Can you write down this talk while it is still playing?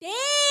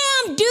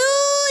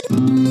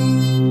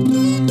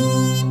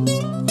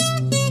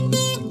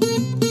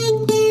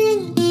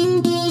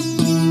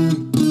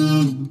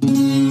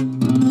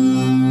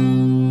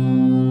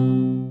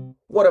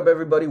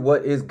everybody,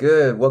 what is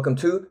good? Welcome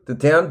to the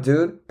Damn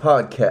Dude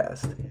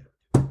Podcast.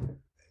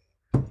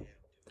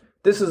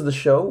 This is the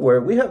show where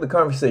we have the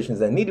conversations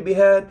that need to be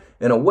had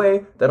in a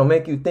way that'll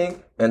make you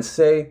think and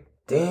say,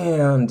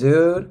 damn,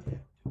 dude.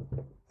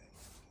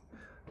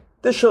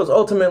 This show is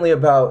ultimately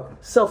about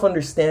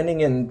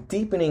self-understanding and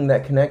deepening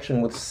that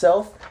connection with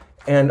self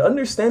and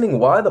understanding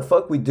why the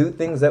fuck we do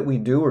things that we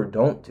do or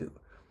don't do.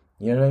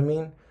 You know what I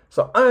mean?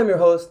 So I am your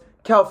host,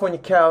 California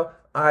Cal.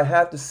 I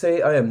have to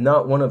say I am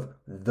not one of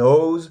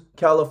those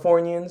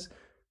Californians.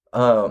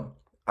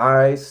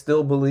 I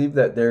still believe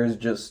that there's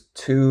just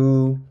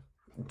two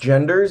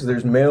genders.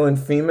 There's male and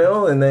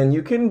female, and then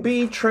you can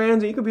be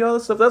trans and you can be all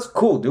this stuff. That's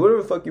cool. Do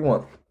whatever the fuck you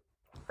want.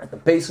 At the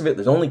base of it,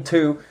 there's only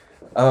two.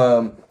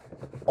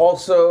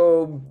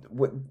 Also,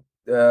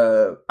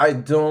 I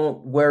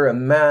don't wear a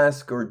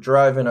mask or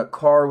drive in a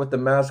car with a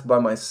mask by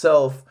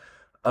myself.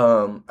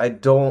 I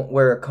don't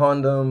wear a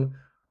condom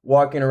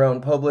walking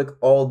around public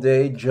all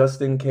day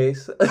just in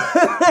case.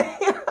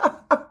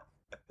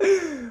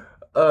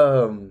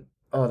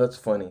 Oh, that's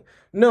funny.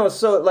 No,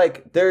 so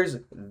like there's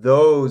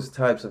those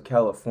types of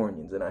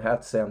Californians, and I have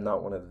to say I'm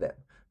not one of them.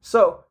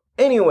 So,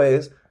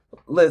 anyways,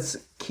 let's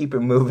keep it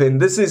moving.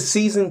 This is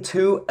season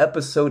 2,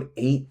 episode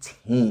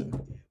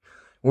 18.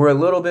 We're a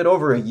little bit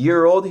over a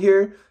year old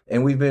here,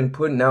 and we've been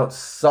putting out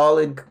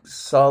solid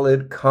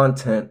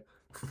content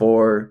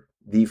for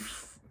the...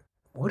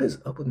 What is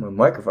up with my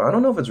microphone? I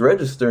don't know if it's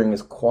registering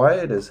as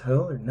quiet as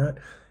hell or not.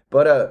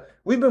 But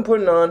we've been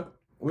going hard.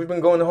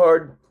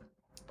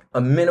 A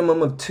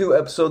minimum of 2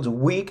 episodes a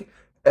week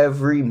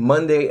every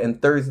Monday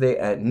and Thursday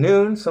at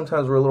noon.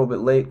 Sometimes we're a little bit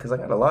late because I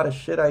got a lot of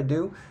shit I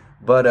do.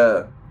 But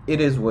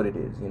it is what it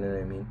is, you know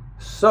what I mean?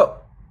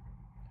 So,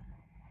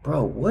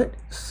 bro,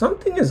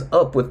 something is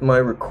up with my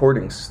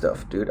recording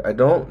stuff, dude. I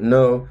don't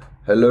know.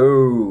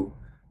 Hello.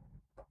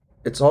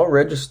 It's all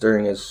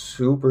registering as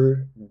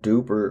super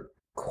duper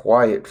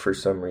quiet for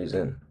some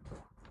reason.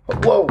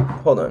 Whoa,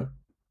 hold on.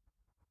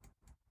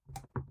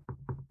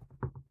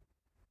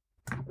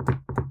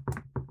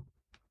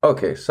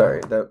 Okay,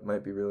 sorry, that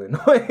might be really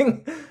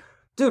annoying.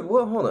 Dude,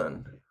 hold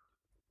on.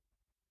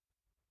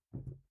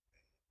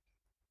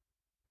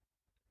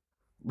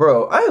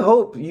 Bro, I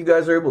hope you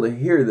guys are able to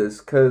hear this,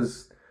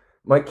 because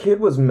my kid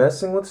was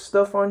messing with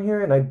stuff on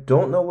here, and I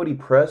don't know what he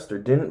pressed or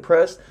didn't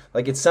press.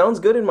 Like, it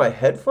sounds good in my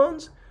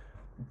headphones,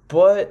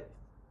 but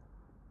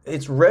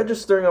it's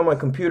registering on my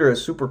computer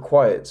as super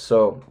quiet,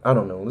 so I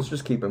don't know. Let's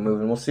just keep it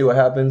moving. We'll see what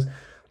happens.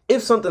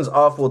 If something's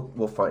off,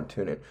 we'll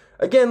fine-tune it.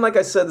 Again, like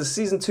I said, this is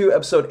season 2,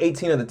 episode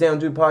 18 of the Damn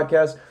Dude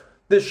Podcast.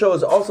 This show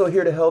is also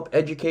here to help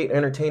educate,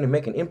 entertain, and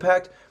make an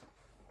impact.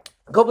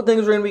 A couple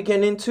things we're going to be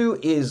getting into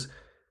is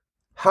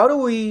how do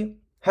we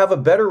have a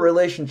better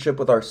relationship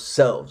with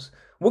ourselves?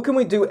 What can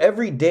we do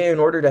every day in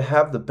order to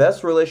have the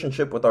best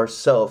relationship with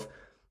ourselves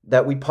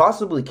that we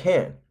possibly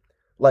can?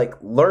 Like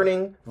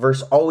learning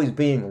versus always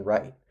being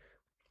right.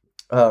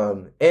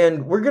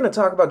 And we're going to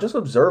talk about just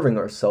observing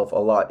ourselves a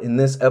lot in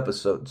this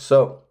episode.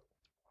 So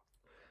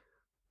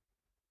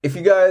if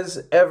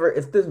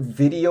the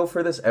video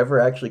for this ever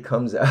actually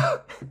comes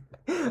out,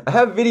 I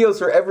have videos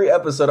for every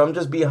episode. I'm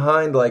just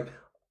behind like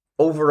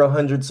over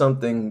 100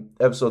 something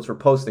episodes for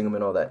posting them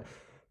and all that.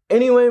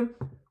 Anyway,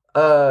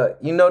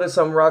 you notice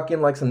I'm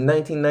rocking like some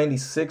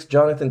 1996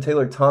 Jonathan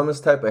Taylor Thomas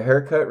type of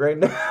haircut right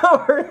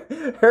now, or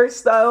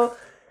hairstyle.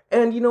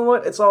 And you know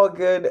what? It's all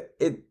good.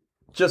 It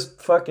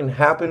just fucking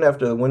happened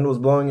after the wind was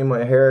blowing in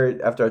my hair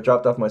after I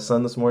dropped off my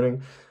son this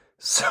morning.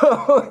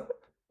 So,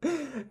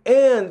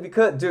 and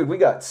because, dude, we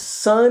got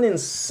sun in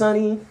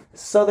sunny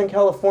Southern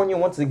California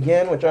once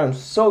again, which I'm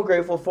so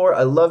grateful for.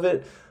 I love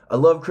it. I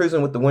love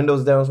cruising with the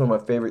windows down. It's one of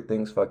my favorite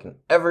things fucking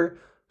ever.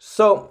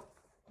 So,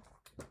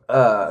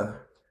 let's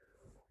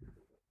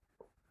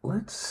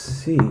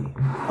see.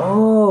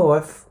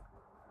 I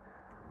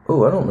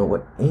don't know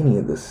what any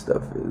of this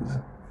stuff is.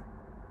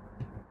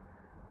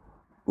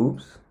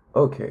 Oops.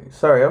 Okay,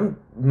 sorry,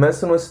 I'm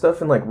messing with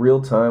stuff in like real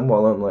time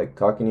while I'm like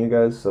talking to you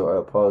guys, so I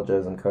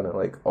apologize. I'm kind of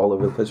like all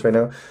over the place right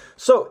now.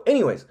 So,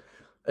 anyways,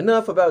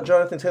 enough about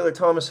Jonathan Taylor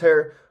Thomas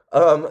hair.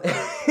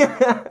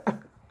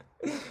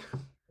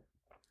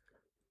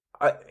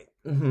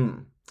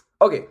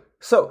 Okay,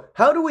 so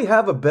how do we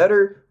have a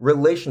better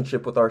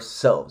relationship with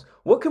ourselves?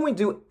 What can we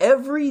do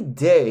every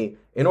day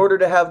in order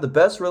to have the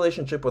best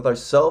relationship with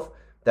ourselves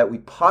that we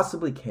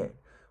possibly can?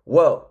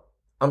 Well,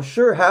 I'm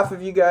sure half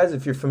of you guys,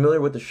 if you're familiar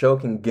with the show,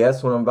 can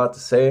guess what I'm about to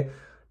say.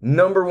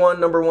 Number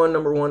one,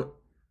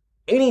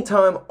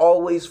 anytime,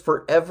 always,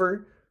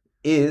 forever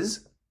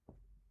is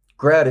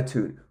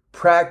gratitude.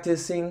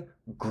 Practicing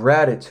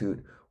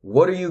gratitude.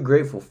 What are you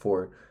grateful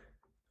for?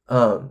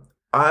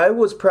 I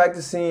was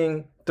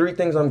practicing 3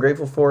 things I'm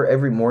grateful for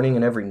every morning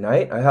and every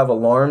night. I have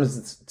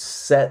alarms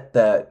set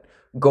that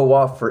go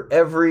off for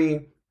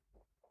every...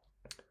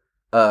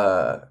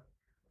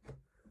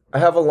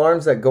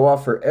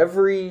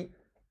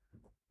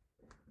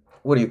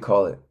 what do you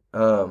call it?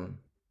 I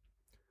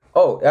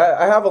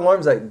have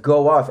alarms that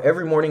go off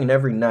every morning and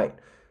every night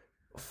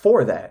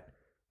for that.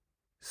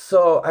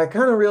 So I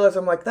kind of realized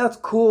I'm like, that's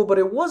cool, but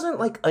it wasn't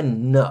like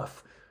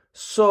enough.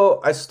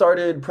 So I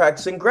started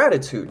practicing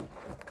gratitude.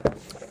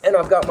 And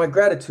I've got my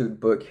gratitude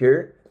book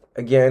here.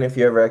 Again, if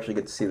you ever actually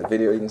get to see the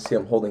video, you can see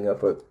I'm holding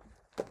up a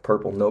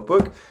purple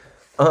notebook.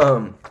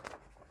 Um,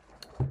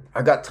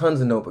 I got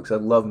tons of notebooks. I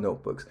love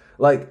notebooks.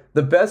 Like,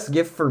 the best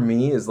gift for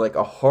me is like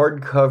a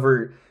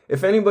hardcover.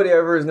 If anybody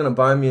ever is gonna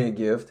buy me a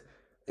gift,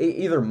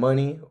 either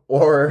money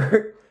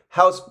or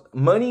house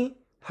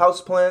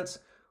plants,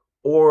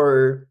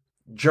 or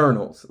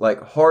journals, like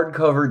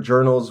hardcover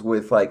journals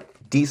with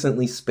like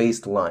decently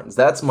spaced lines.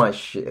 That's my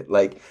shit.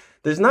 Like,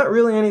 there's not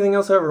really anything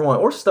else I ever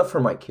want, or stuff for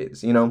my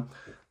kids, you know?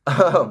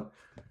 Um,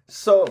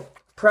 so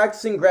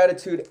practicing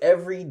gratitude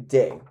every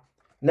day.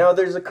 Now,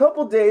 there's a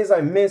couple days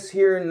I miss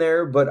here and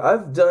there, but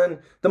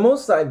the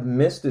most I've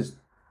missed is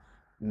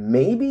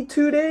maybe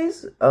 2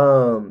 days,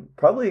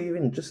 probably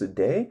even just a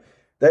day.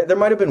 There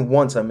might have been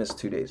once I missed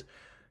 2 days.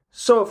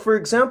 So, for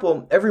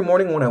example, every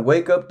morning when I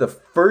wake up, the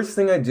first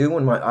thing I do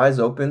when my eyes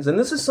opens, and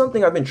this is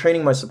something I've been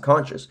training my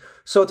subconscious.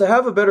 So, to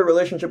have a better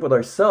relationship with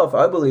ourselves,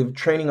 I believe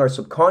training our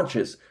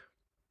subconscious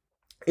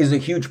is a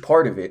huge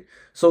part of it.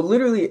 So,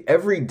 literally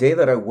every day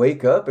that I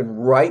wake up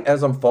and right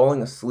as I'm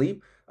falling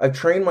asleep, I've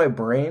trained my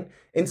brain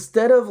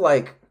instead of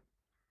like,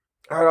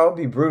 I'll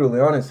be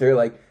brutally honest here,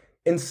 like,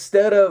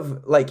 instead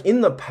of like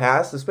in the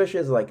past, especially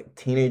as like a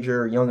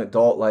teenager or young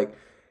adult, like,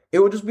 it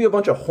would just be a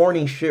bunch of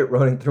horny shit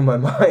running through my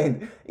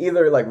mind,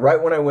 either like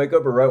right when I wake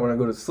up or right when I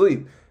go to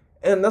sleep.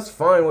 And that's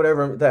fine,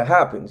 whatever that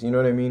happens, you know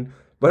what I mean?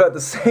 But at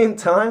the same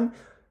time,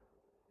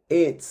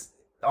 it's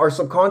our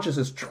subconscious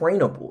is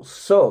trainable.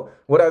 So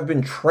what I've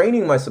been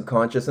training my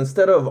subconscious,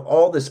 instead of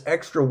all this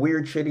extra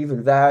weird shit,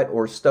 either that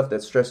or stuff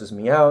that stresses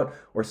me out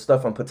or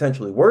stuff I'm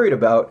potentially worried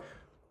about,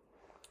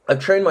 I've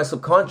trained my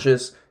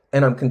subconscious,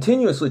 and I'm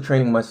continuously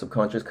training my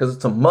subconscious because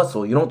it's a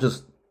muscle. You don't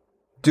just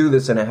do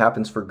this and it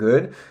happens for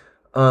good.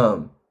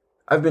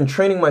 I've been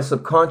training my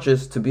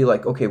subconscious to be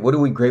like, okay, what are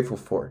we grateful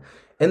for?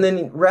 And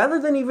then rather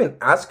than even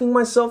asking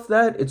myself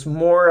that, it's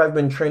more I've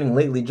been training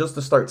lately just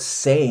to start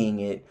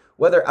saying it,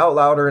 whether out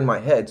loud or in my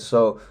head.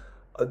 So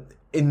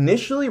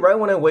initially, right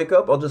when I wake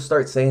up, I'll just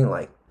start saying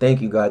like,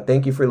 thank you, God.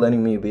 Thank you for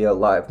letting me be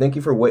alive. Thank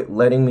you for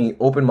letting me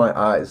open my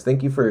eyes.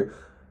 Thank you for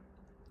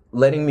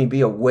letting me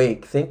be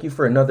awake. Thank you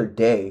for another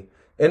day.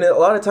 And a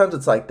lot of times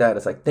it's like that.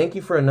 It's like, thank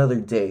you for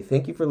another day.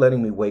 Thank you for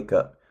letting me wake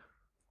up.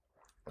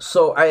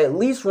 So I at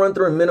least run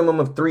through a minimum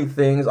of 3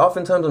 things.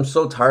 Oftentimes I'm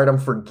so tired I'm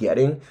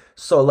forgetting.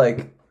 So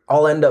like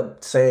I'll end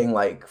up saying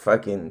like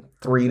fucking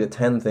 3 to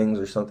 10 things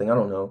or something. I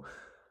don't know.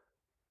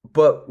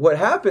 But what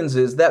happens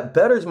is that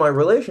betters my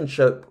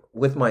relationship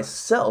with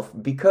myself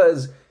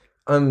because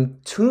I'm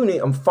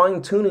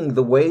fine tuning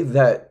the way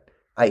that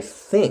I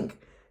think.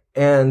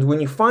 And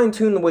when you fine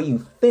tune the way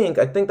you think,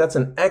 I think that's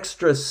an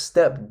extra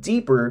step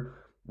deeper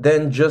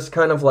than just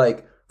kind of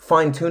like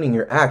fine tuning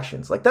your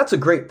actions. Like, that's a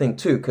great thing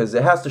too, because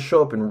it has to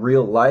show up in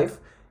real life,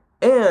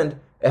 and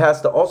it has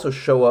to also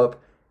show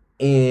up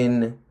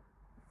in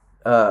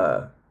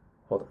hold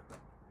on.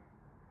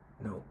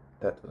 No,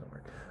 that doesn't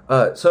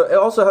work. So it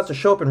also has to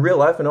show up in real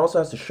life, and it also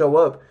has to show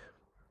up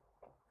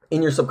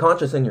in your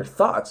subconscious and your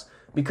thoughts,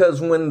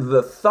 because when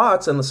the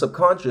thoughts and the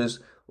subconscious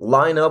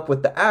line up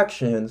with the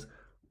actions,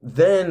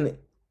 then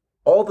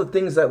all the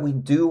things that we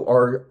do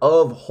are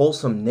of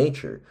wholesome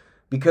nature.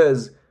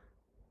 Because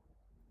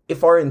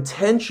if our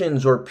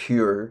intentions are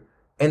pure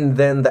and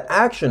then the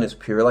action is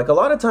pure, like a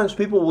lot of times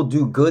people will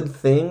do good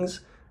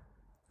things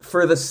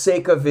for the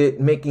sake of it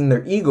making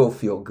their ego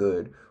feel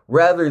good,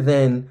 rather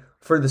than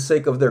for the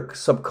sake of their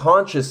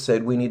subconscious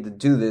said we need to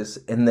do this,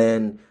 and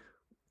then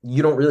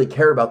you don't really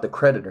care about the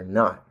credit or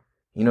not.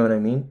 You know what I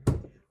mean?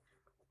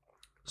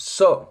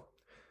 So,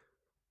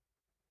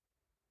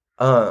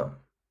 so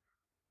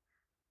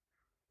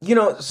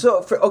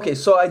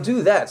I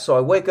do that. So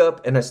I wake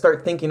up and I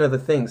start thinking of the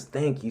things.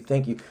 Thank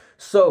you.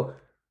 So,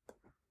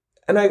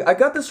 and I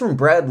got this from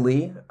Brad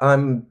Lee.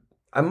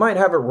 I might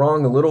have it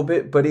wrong a little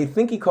bit, but I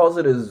think he calls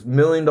it his $1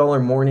 million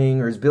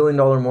morning or his $1 billion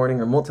morning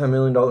or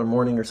multi-million-dollar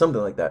morning or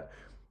something like that.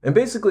 And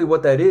basically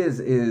what that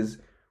is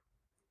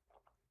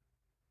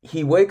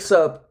he wakes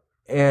up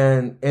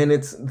and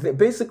it's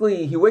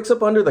basically he wakes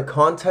up under the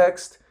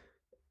context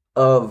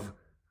of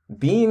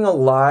being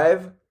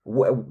alive.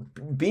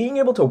 Being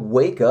able to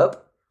wake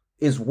up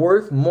is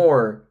worth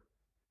more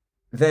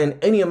than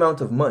any amount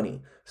of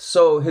money.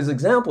 So his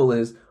example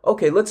is,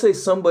 okay, let's say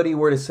somebody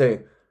were to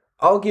say,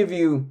 I'll give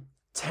you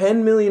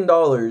 $10 million,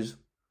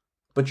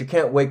 but you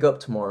can't wake up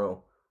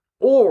tomorrow,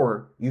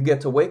 or you get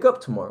to wake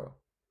up tomorrow.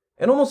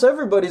 And almost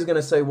everybody's going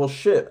to say, well,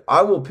 shit,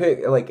 I will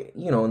pick, like,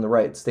 you know, in the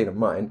right state of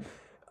mind,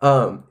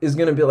 is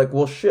going to be like,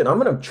 well, shit, I'm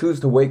going to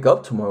choose to wake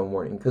up tomorrow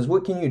morning, because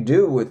what can you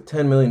do with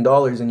 $10 million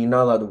and you're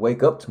not allowed to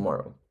wake up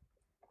tomorrow?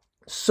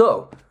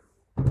 So,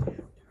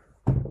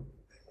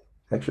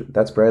 actually,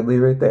 that's Bradley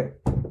right there.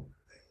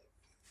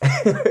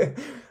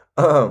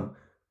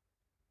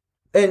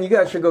 And you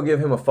guys should go give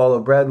him a follow.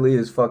 Bradley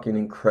is fucking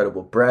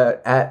incredible. Brad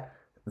at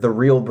the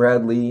real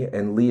Bradley,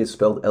 and Lee is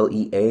spelled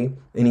Lea,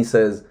 and he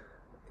says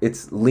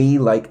it's Lee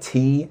like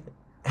tea,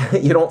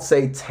 You don't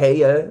say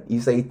Taya, you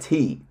say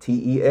Tea.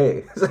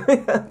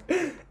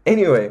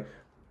 Anyway,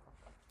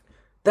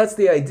 that's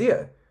the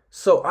idea.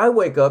 So I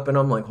wake up and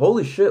I'm like,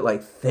 holy shit,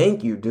 like,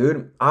 thank you,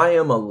 dude. I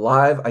am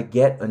alive. I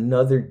get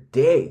another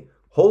day.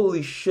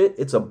 Holy shit,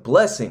 it's a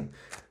blessing.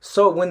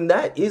 So when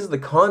that is the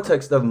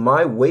context of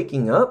my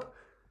waking up,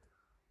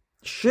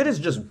 shit is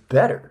just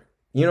better.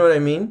 You know what I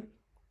mean?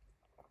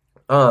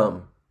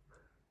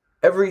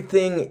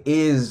 Everything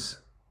is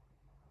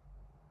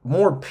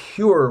more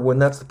pure when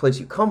that's the place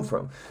you come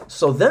from.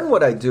 So then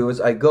what I do is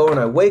I go and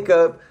I wake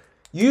up.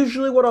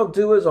 Usually what I'll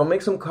do is I'll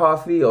make some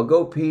coffee, I'll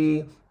go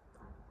pee,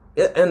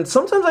 and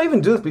sometimes I even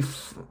do this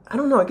before. I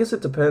don't know, I guess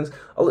it depends.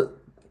 I was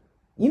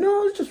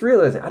just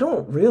realizing, I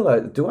don't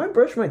realize, do I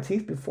brush my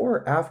teeth before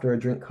or after I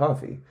drink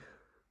coffee?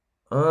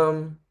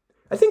 I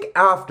think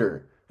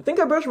after. I think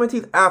I brush my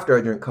teeth after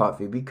I drink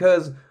coffee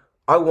because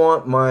I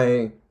want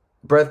my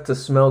breath to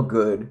smell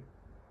good.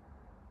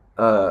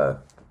 You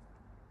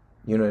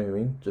know what I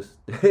mean? Just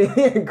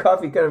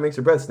coffee kind of makes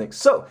your breath stink.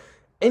 So,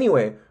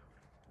 anyway,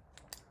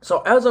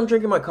 so as I'm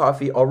drinking my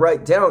coffee, I'll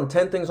write down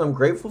 10 things I'm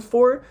grateful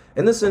for.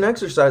 And this is an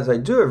exercise I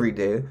do every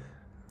day.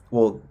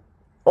 Well,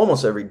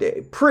 almost every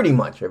day, pretty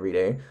much every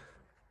day,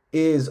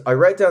 is I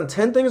write down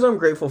 10 things I'm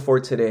grateful for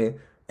today.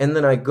 And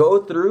then I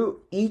go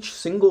through each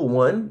single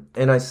one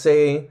and I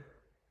say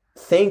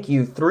thank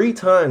you 3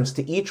 times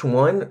to each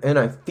one. And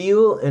I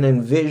feel and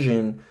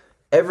envision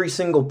every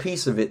single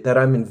piece of it that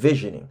I'm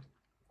envisioning.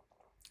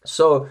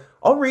 So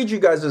I'll read you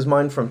guys'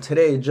 mind from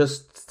today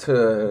just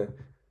for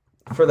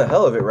the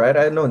hell of it, right?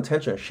 I had no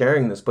intention of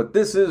sharing this, but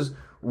this is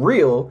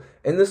real,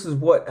 and this is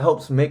what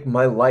helps make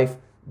my life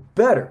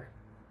better,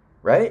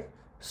 right?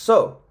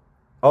 So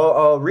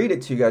I'll read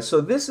it to you guys.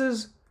 So I've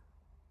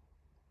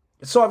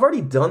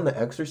already done the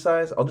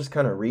exercise. I'll just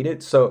kind of read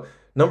it. So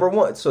number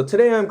 1, so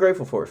today I'm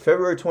grateful for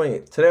February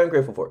 28th. Today I'm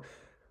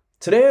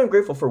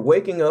grateful for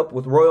waking up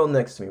with Royal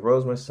next to me.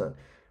 Royal's my son.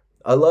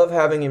 I love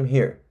having him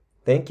here.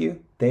 Thank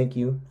you, thank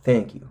you,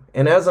 thank you.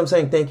 And as I'm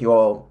saying thank you,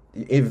 I'll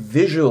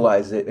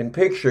visualize it and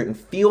picture it and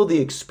feel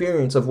the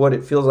experience of what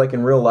it feels like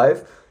in real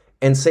life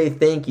and say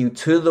thank you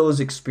to those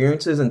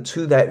experiences and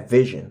to that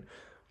vision.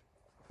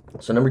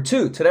 So number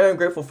 2, today I'm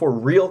grateful for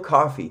real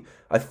coffee.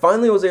 I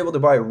finally was able to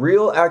buy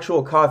real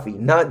actual coffee,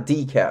 not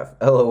decaf.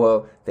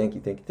 LOL. Thank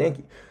you, thank you, thank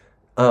you.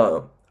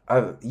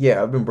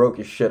 I've been broke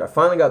as shit. I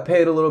finally got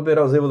paid a little bit.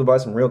 I was able to buy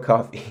some real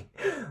coffee.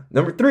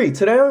 Number 3,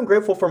 today I'm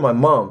grateful for my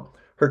mom.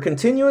 Her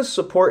continuous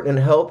support and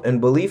help and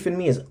belief in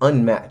me is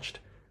unmatched.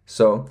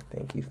 So,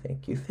 thank you,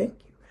 thank you, thank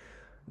you.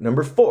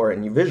 Number 4,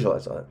 and you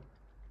visualize that.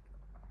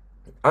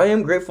 I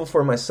am grateful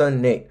for my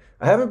son, Nate.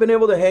 I haven't been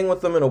able to hang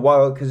with him in a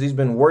while because he's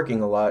been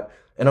working a lot,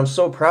 and I'm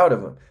so proud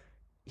of him.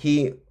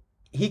 He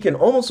can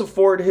almost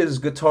afford his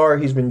guitar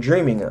he's been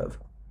dreaming of.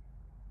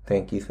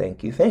 Thank you,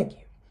 thank you,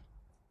 thank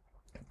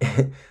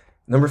you.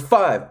 Number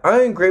 5,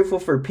 I am grateful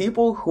for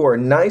people who are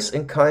nice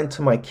and kind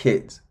to my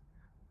kids.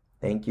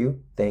 Thank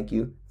you, thank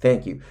you,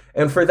 thank you.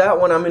 And for that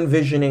one, I'm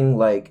envisioning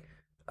like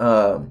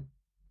my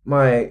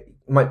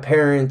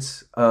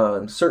parents,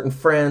 certain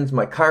friends,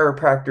 my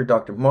chiropractor,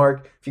 Dr.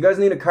 Mark. If you guys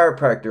need a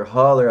chiropractor,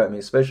 holler at me,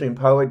 especially in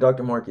Poway.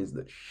 Dr. Mark is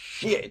the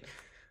shit.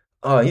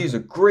 He's a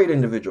great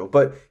individual,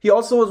 but he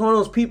also was one of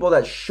those people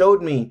that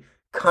showed me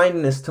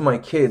kindness to my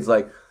kids.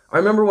 Like, I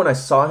remember when I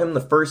saw him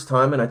the first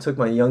time and I took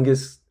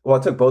I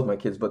took both my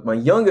kids, but my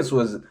youngest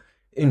was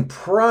in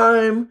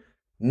prime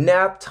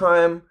nap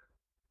time,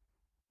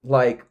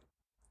 like,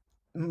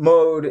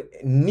 mode,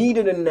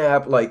 needed a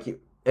nap, like,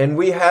 and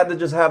we had to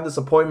just have this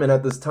appointment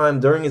at this time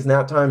during his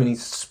nap time, and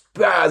he's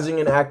spazzing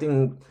and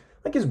acting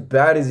like as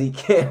bad as he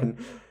can.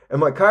 And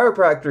my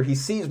chiropractor, he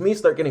sees me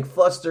start getting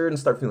flustered and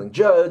start feeling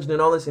judged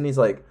and all this, and he's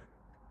like,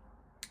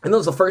 and that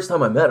was the first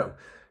time I met him.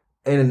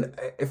 And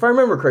if I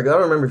remember correctly, I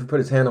don't remember if he put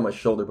his hand on my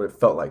shoulder, but it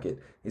felt like it.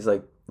 He's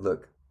like,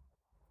 look,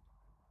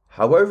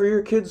 however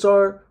your kids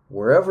are,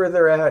 wherever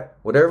they're at,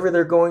 whatever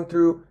they're going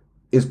through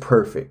is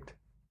perfect.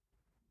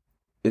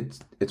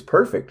 It's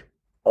perfect.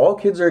 All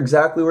kids are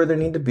exactly where they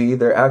need to be.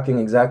 They're acting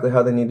exactly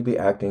how they need to be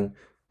acting.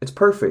 It's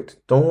perfect.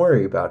 Don't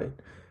worry about it.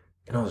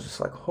 And I was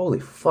just like, holy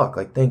fuck,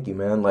 like, thank you,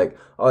 man. Like,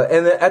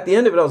 and then at the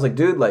end of it, I was like,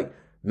 dude, like,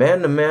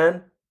 man to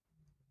man,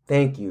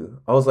 thank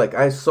you. I was like,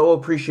 I so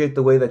appreciate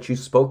the way that you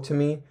spoke to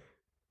me,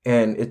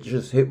 and it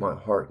just hit my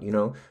heart, you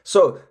know?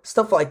 So,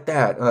 stuff like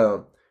that.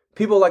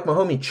 People like my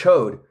homie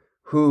Chode,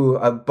 who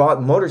I bought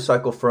a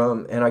motorcycle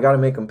from, and I got to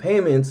make him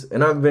payments,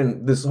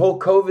 and this whole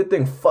COVID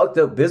thing fucked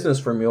up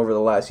business for me over the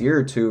last year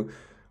or two,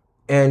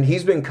 and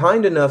he's been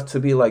kind enough to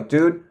be like,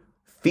 dude,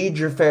 feed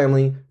your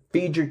family,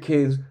 feed your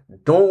kids,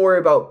 don't worry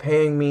about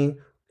paying me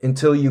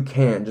until you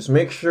can. Just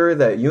make sure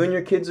that you and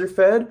your kids are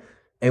fed,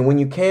 and when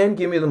you can,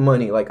 give me the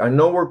money. Like, I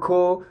know we're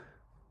cool,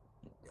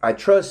 I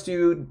trust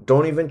you,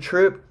 don't even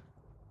trip.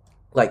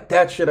 Like,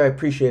 that shit, I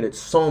appreciate it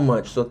so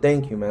much, so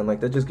thank you, man.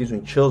 Like, that just gives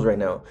me chills right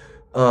now.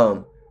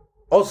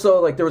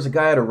 Also, like there was a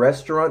guy at a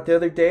restaurant the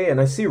other day,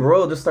 and I see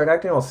Royal just start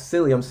acting all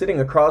silly. I'm sitting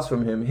across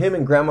from him. Him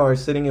and Grandma are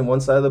sitting in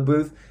one side of the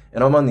booth,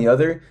 and I'm on the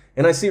other.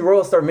 And I see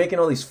Royal start making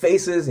all these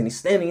faces, and he's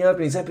standing up,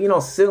 and he's being all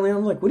silly. And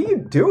I'm like, "What are you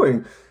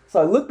doing?" So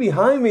I look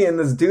behind me, and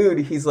this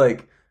dude, he's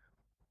like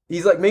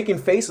making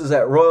faces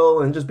at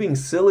Royal and just being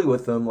silly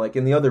with them, like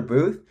in the other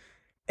booth.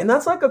 And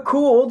that's like a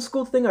cool old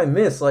school thing I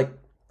miss. Like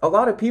a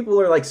lot of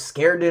people are like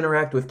scared to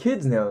interact with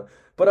kids now.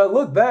 But I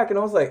look back and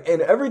I was like,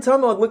 and every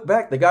time I would look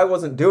back, the guy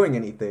wasn't doing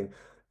anything.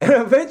 And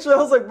eventually I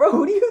was like, bro,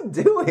 what are you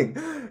doing?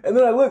 And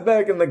then I look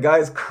back and the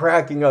guy's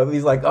cracking up.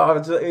 He's like,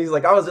 he's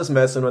like, I was just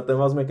messing with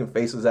him. I was making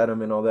faces at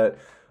him and all that.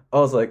 I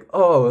was like,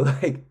 oh,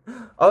 like,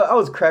 I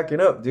was cracking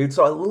up, dude.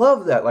 So I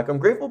love that. Like, I'm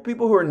grateful for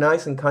people who are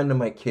nice and kind to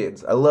my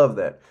kids. I love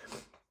that.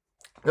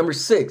 Number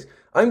 6,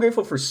 I'm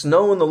grateful for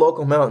snow in the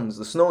local mountains.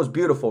 The snow is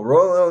beautiful.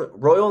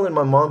 Royal and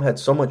my mom had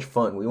so much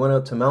fun. We went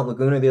out to Mount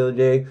Laguna the other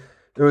day.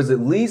 There was at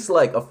least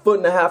like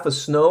 1.5 feet of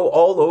snow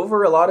all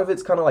over. A lot of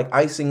it's kind of like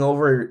icing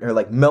over or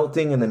like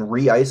melting and then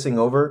re-icing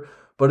over.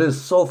 But it was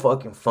so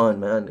fucking fun,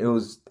 man. It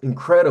was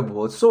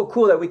incredible. It's so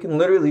cool that we can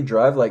literally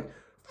drive like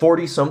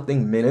 40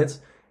 something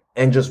minutes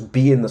and just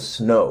be in the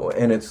snow.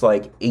 And it's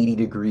like 80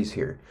 degrees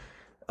here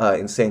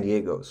in San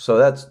Diego. So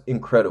that's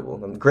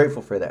incredible. I'm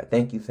grateful for that.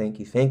 Thank you, thank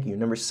you, thank you.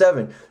 Number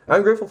 7,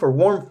 I'm grateful for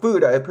warm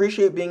food. I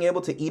appreciate being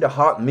able to eat a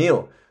hot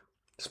meal,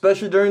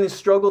 especially during these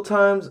struggle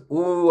times.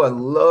 Ooh, I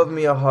love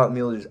me a hot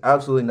meal. There's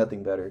absolutely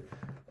nothing better.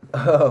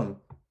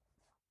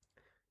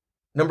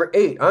 Number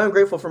 8, I'm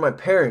grateful for my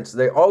parents.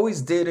 They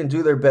always did and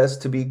do their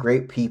best to be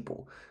great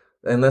people.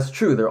 And that's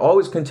true. They're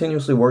always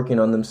continuously working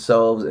on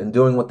themselves and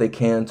doing what they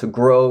can to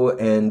grow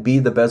and be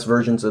the best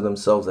versions of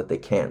themselves that they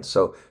can.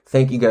 So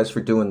thank you guys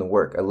for doing the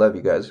work. I love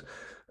you guys.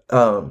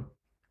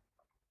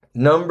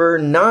 Number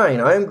 9,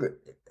 I'm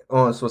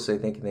supposed to say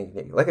thank you, thank you,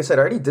 thank you. Like I said,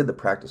 I already did the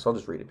practice. I'll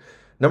just read it.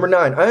 Number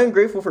 9, I am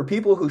grateful for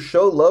people who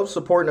show love,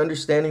 support, and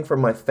understanding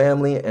from my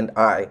family and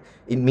I.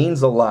 It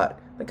means a lot.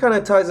 That kind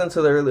of ties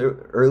into the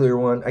earlier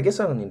one. I guess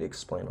I don't need to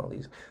explain all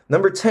these.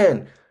 Number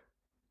 10,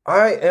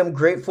 I am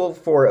grateful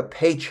for a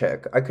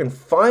paycheck. I can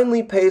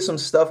finally pay some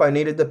stuff I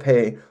needed to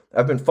pay.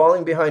 I've been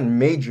falling behind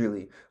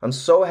majorly. I'm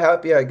so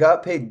happy I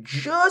got paid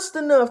just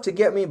enough to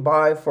get me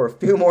by for a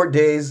few more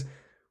days.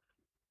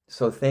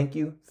 So thank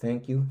you,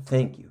 thank you,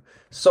 thank you.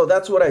 So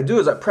that's what I do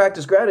is I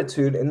practice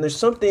gratitude, and there's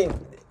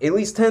something, at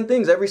least 10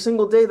 things every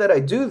single day that I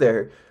do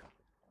there.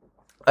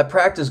 I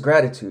practice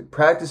gratitude.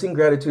 Practicing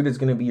gratitude is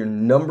going to be your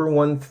number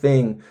one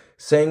thing.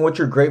 Saying what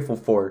you're grateful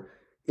for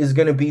is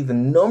going to be the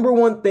number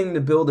one thing to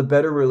build a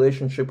better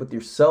relationship with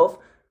yourself,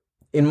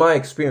 in my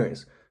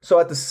experience. So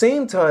at the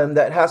same time,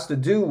 that has to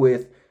do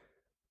with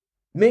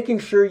making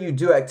sure you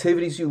do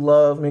activities you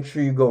love. Make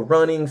sure you go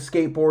running,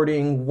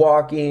 skateboarding,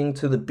 walking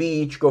to the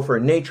beach, go for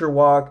a nature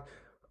walk,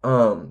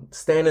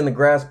 stand in the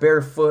grass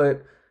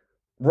barefoot,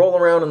 roll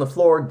around on the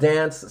floor,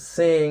 dance,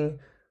 sing,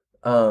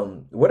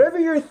 whatever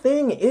your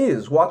thing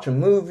is, watch a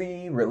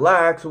movie,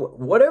 relax,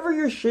 whatever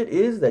your shit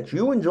is that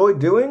you enjoy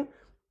doing,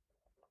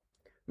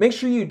 make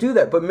sure you do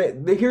that. But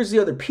here's the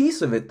other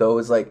piece of it though,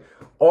 is like,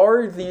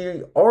 are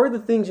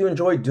the things you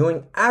enjoy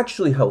doing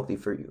actually healthy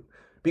for you?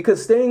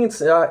 Because staying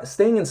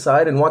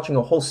inside and watching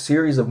a whole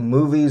series of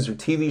movies or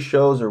TV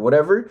shows or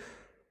whatever,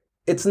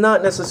 it's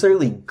not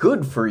necessarily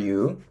good for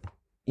you.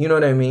 You know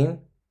what I mean?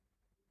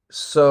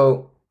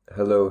 So,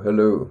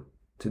 hello.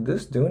 Did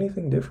this do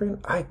anything different?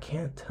 I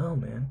can't tell,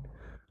 man.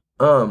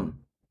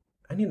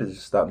 I need to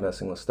just stop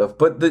messing with stuff.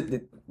 But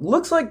it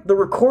looks like the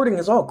recording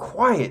is all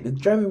quiet. It's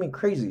driving me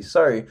crazy.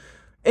 Sorry.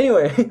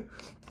 Anyway,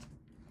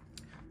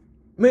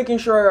 making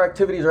sure our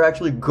activities are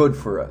actually good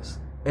for us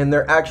and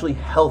they're actually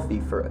healthy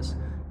for us.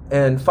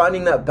 And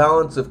finding that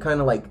balance of kind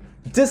of like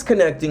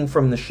disconnecting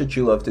from the shit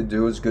you love to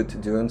do is good to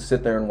do, and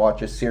sit there and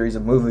watch a series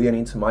of movies and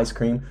eat some ice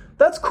cream.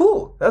 That's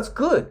cool. That's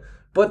good.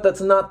 But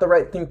that's not the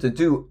right thing to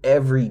do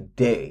every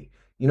day.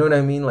 You know what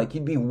I mean? Like,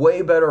 you'd be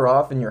way better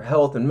off, and your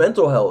health and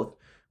mental health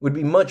would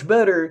be much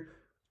better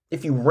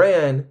if you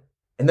ran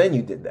and then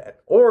you did that.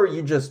 Or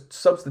you just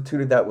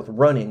substituted that with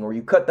running, or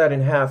you cut that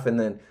in half and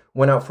then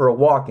went out for a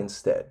walk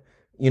instead,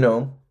 you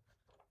know?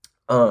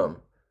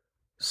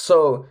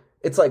 So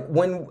it's like,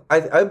 when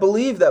I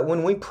believe that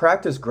when we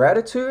practice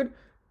gratitude,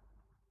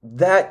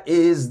 that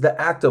is the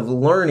act of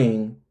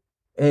learning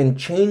and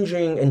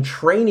changing and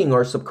training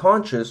our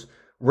subconscious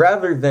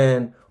rather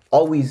than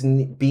always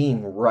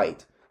being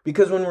right.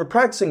 Because when we're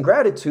practicing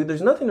gratitude,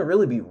 there's nothing to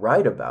really be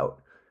right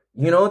about.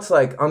 You know, it's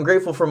like, I'm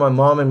grateful for my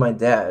mom and my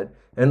dad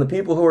and the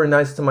people who are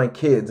nice to my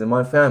kids and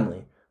my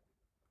family.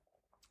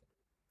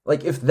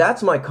 Like, if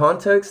that's my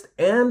context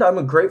and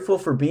I'm grateful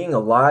for being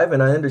alive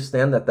and I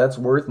understand that that's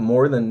worth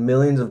more than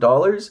millions of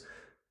dollars,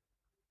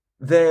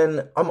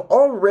 then I'm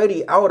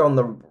already out on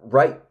the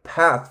right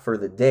path for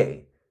the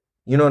day.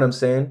 You know what I'm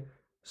saying?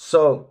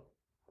 So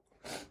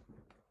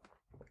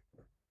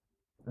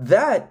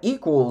that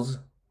equals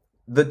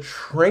the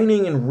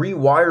training and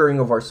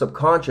rewiring of our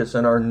subconscious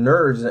and our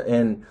nerves,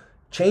 and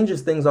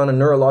changes things on a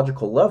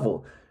neurological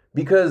level.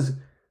 Because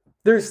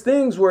there's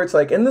things where it's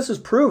like, and this is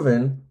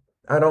proven,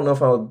 I don't know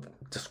if I'm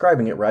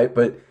describing it right,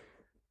 but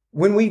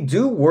when we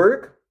do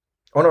work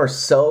on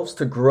ourselves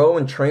to grow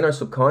and train our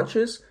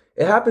subconscious,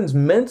 it happens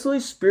mentally,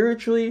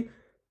 spiritually,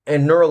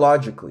 and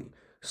neurologically.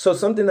 So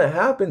something that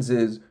happens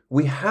is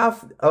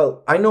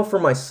I know for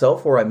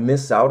myself where I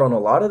miss out on a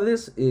lot of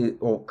this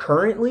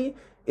currently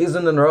is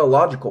in the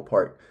neurological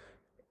part.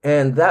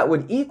 And that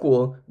would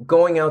equal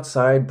going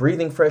outside,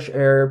 breathing fresh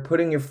air,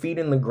 putting your feet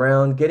in the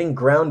ground, getting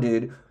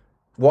grounded,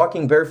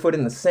 walking barefoot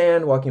in the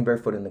sand, walking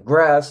barefoot in the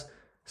grass,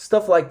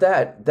 stuff like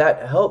that.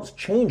 That helps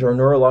change our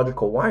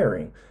neurological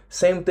wiring.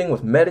 Same thing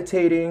with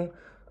meditating,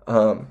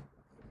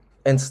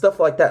 and stuff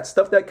like that.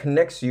 Stuff that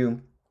connects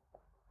you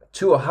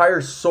to a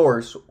higher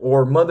source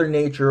or Mother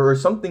Nature or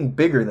something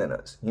bigger than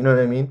us. You know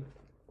what I mean?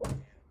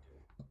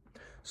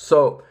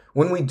 So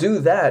when we do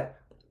that,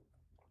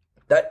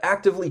 that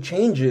actively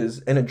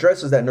changes and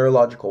addresses that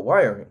neurological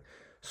wiring.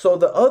 So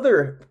the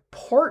other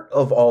part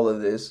of all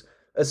of this,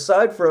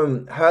 aside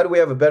from how do we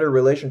have a better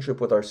relationship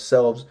with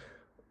ourselves,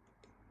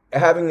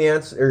 having the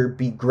answer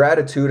be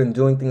gratitude and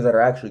doing things that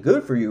are actually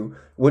good for you,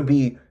 would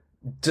be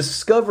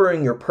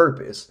discovering your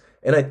purpose.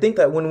 And I think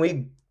that when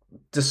we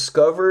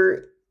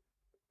discover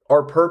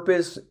our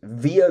purpose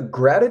via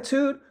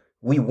gratitude,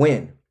 we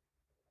win.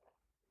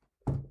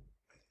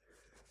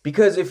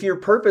 Because if your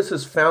purpose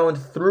is found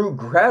through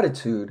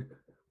gratitude,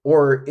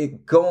 or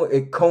it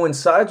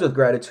coincides with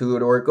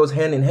gratitude, or it goes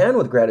hand in hand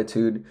with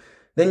gratitude,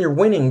 then you're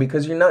winning,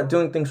 because you're not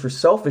doing things for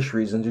selfish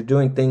reasons. You're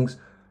doing things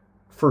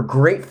for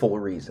grateful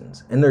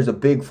reasons. And there's a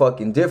big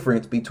fucking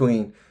difference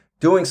between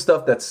doing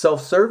stuff that's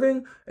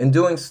self-serving and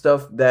doing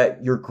stuff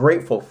that you're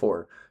grateful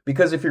for.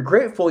 Because if you're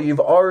grateful, you've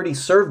already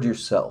served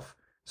yourself.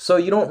 So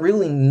you don't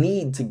really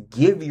need to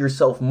give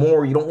yourself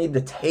more. You don't need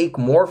to take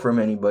more from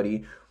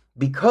anybody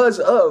because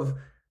of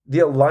the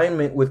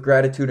alignment with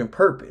gratitude and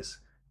purpose.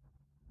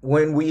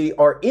 When we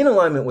are in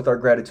alignment with our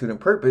gratitude and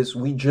purpose,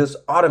 we just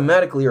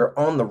automatically are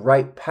on the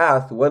right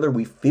path, whether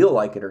we feel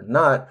like it or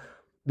not,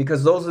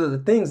 because those are the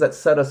things that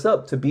set us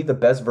up to be the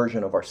best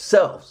version of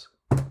ourselves.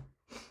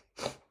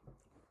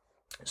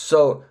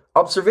 So,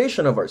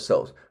 observation of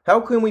ourselves. How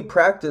can we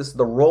practice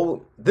the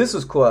role? This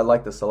is cool. I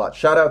like this a lot.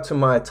 Shout out to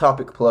my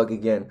topic plug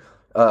again.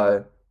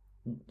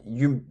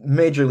 You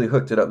majorly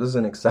hooked it up. This is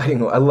an exciting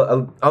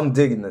one. I'm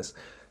digging this.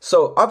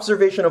 So,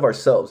 observation of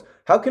ourselves.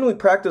 How can we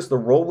practice the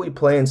role we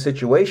play in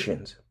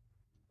situations?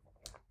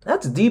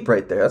 That's deep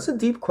right there. That's a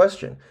deep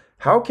question.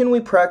 How can we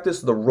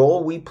practice the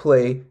role we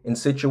play in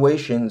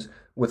situations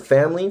with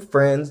family,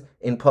 friends,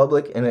 in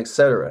public, and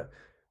etc.,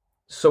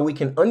 so we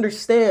can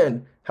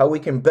understand how we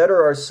can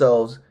better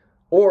ourselves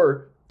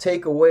or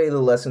take away the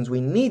lessons we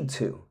need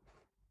to?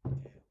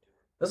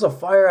 That's a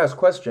fire-ass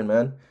question,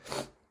 man.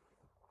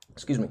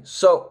 Excuse me.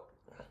 So,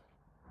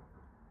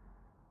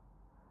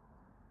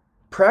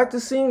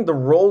 practicing the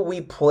role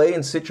we play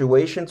in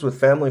situations with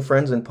family,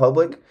 friends, and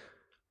public,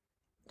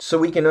 so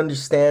we can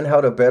understand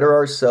how to better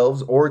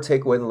ourselves or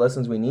take away the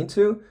lessons we need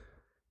to,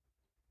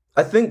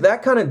 I think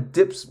that kind of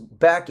dips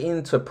back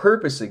into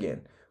purpose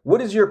again.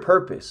 What is your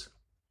purpose?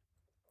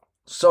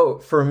 So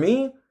for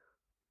me,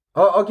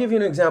 I'll give you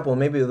an example.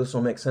 Maybe this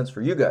will make sense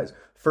for you guys.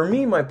 For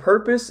me, my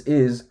purpose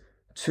is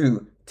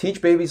to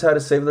teach babies how to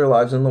save their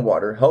lives in the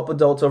water, help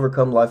adults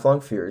overcome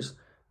lifelong fears.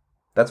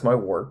 That's my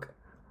work.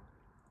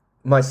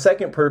 My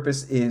second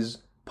purpose is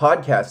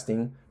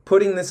podcasting,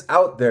 putting this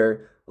out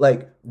there.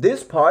 Like,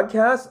 this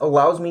podcast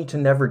allows me to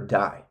never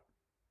die.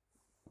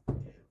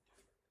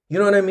 You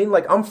know what I mean?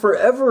 Like, I'm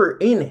forever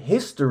in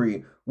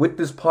history with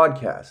this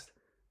podcast.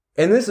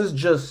 And this is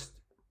just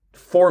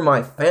for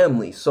my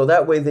family. So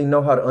that way they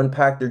know how to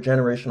unpack their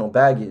generational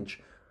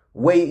baggage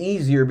way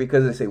easier,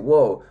 because they say,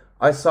 whoa,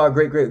 I saw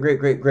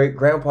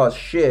great-great-great-great-great-grandpa's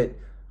shit,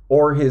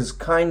 or his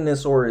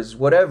kindness, or his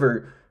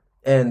whatever,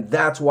 and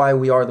that's why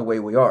we are the way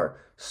we are.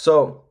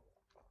 So,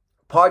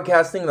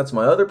 podcasting, that's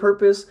my other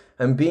purpose,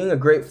 and being a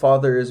great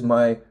father is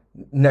my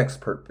next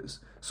purpose.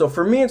 So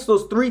for me, it's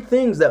those three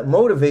things that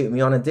motivate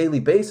me on a daily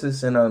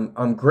basis, and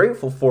I'm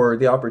grateful for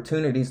the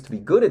opportunities to be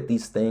good at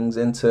these things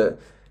and to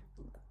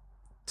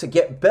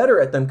get better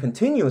at them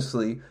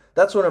continuously.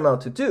 That's what I'm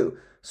out to do.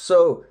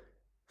 So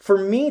for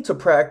me to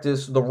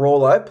practice the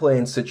role I play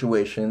in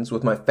situations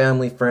with my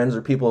family, friends,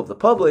 or people of the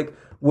public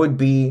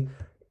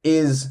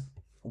is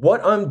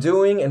what I'm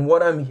doing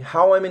and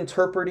how I'm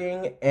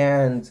interpreting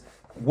and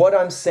what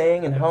I'm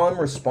saying and how I'm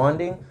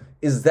responding.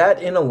 Is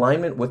that in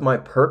alignment with my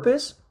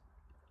purpose?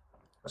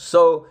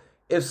 So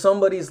if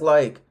somebody's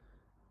like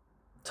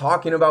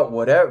talking about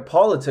whatever,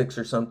 politics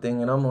or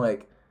something, and I'm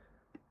like,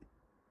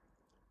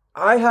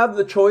 I have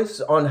the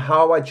choice on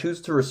how I choose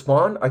to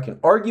respond. I can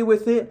argue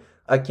with it.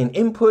 I can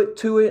input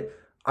to it.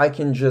 I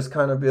can just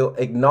kind of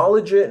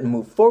acknowledge it and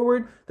move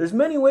forward. There's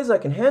many ways I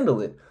can handle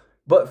it.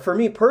 But for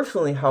me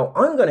personally, how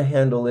I'm going to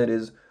handle it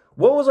is,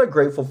 what was I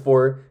grateful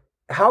for?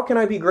 How can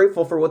I be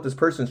grateful for what this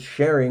person's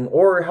sharing?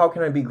 Or how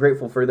can I be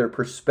grateful for their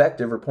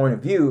perspective or point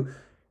of view?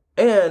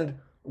 And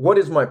what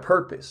is my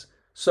purpose?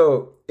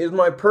 So is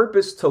my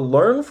purpose to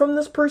learn from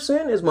this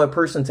person? Is my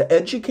person to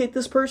educate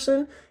this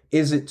person?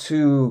 Is it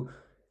to,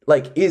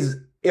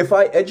 if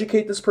I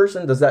educate this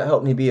person, does that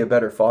help me be a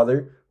better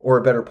father? or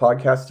a better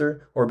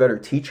podcaster or a better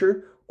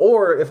teacher?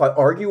 Or if I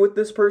argue with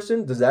this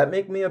person, does that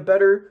make me a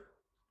better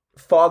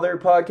father,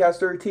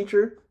 podcaster, or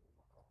teacher?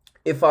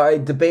 If I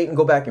debate and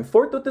go back and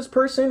forth with this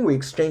person, we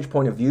exchange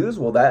point of views,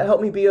 will that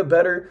help me be a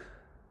better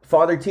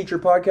father, teacher,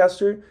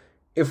 podcaster?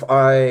 If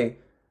I,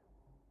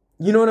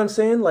 you know what I'm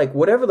saying? Like,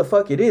 whatever the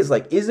fuck it is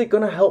it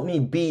going to help me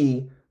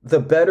be the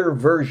better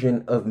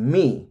version of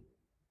me?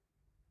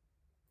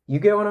 You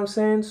get what I'm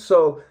saying?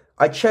 So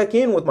I check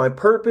in with my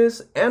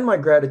purpose and my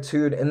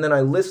gratitude, and then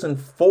I listen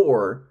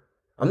for,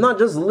 I'm not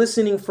just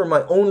listening for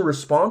my own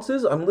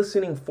responses, I'm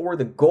listening for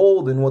the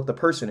gold in what the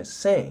person is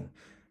saying.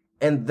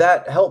 And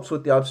that helps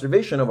with the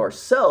observation of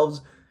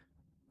ourselves.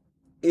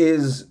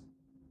 Is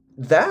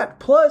that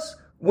plus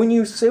when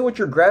you say what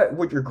you're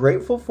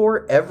grateful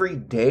for every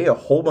day a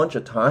whole bunch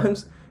of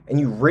times, and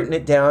you've written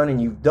it down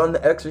and you've done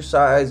the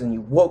exercise and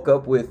you woke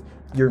up with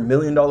your $1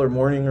 million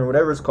morning or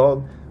whatever it's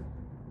called,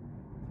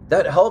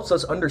 that helps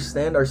us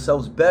understand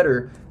ourselves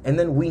better, and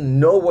then we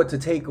know what to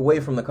take away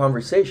from the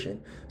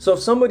conversation. So if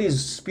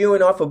somebody's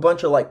spewing off a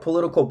bunch of like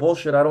political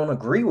bullshit I don't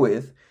agree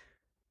with,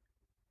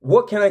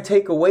 what can I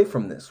take away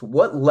from this?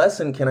 What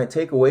lesson can I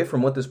take away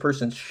from what this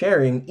person's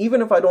sharing,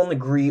 even if I don't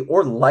agree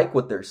or like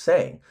what they're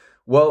saying?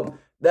 Well,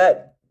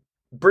 that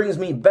brings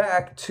me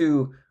back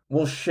to,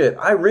 well, shit,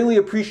 I really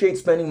appreciate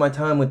spending my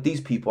time with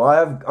these people.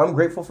 I'm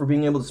grateful for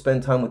being able to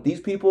spend time with these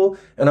people,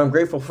 and I'm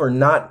grateful for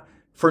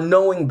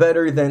knowing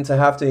better than to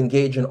have to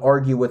engage and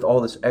argue with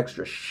all this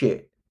extra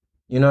shit.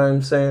 You know what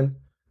I'm saying?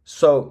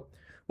 So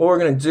what we're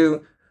going to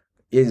do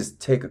is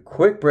take a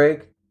quick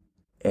break,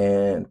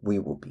 and we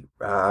will be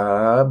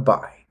right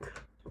back.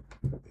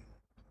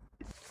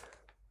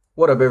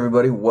 What up,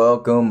 everybody?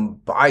 Welcome,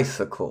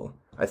 Bicycle.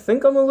 I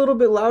think I'm a little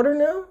bit louder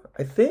now.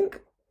 I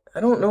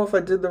don't know if I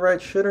did the right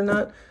shit or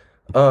not.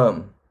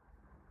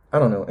 I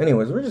don't know.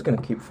 Anyways, we're just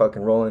gonna keep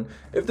fucking rolling.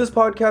 If this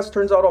podcast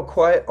turns out all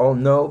quiet, I'll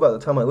know by the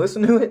time I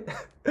listen to it.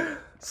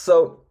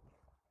 So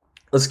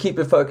let's keep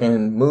it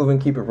fucking moving,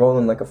 keep it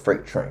rolling like a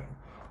freight train.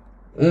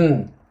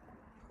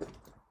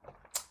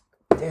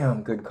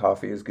 Damn, good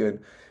coffee is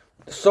good.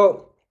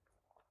 So,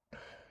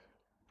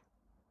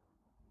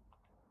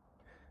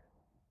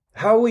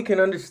 how we can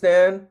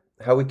understand,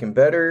 how we can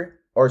better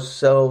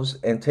ourselves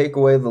and take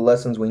away the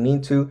lessons we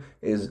need to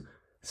is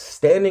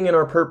standing in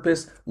our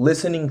purpose,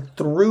 listening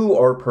through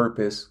our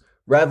purpose,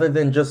 rather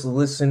than just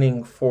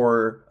listening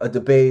for a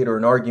debate or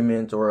an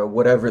argument or a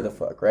whatever the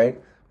fuck,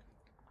 right?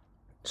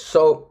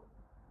 So,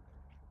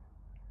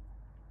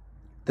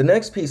 the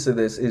next piece of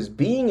this is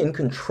being in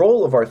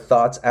control of our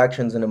thoughts,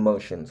 actions, and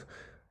emotions,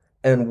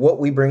 and what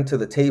we bring to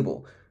the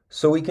table,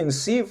 so we can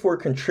see if we're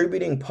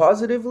contributing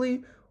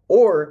positively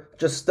or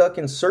just stuck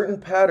in certain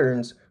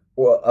patterns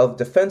of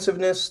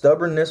defensiveness,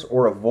 stubbornness,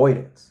 or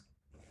avoidance.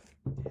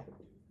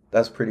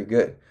 That's pretty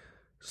good.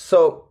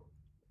 So,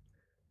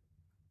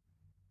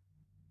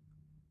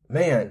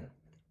 man,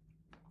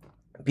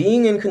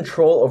 being in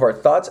control of our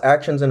thoughts,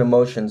 actions, and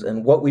emotions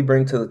and what we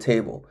bring to the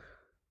table,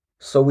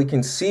 so we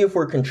can see if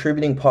we're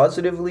contributing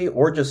positively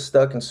or just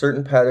stuck in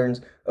certain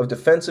patterns of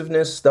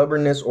defensiveness,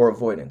 stubbornness, or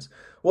avoidance.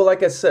 Well,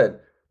 like I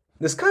said,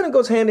 this kind of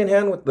goes hand in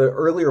hand with the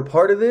earlier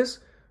part of this,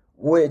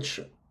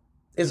 which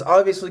is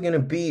obviously going to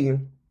be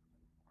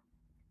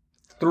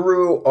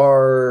through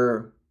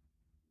our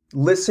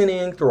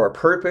listening, through our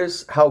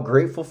purpose, how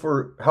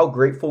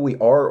grateful we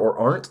are or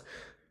aren't.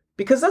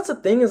 Because that's the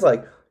thing, is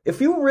like,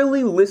 if you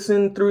really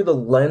listen through the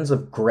lens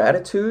of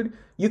gratitude,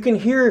 you can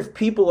hear if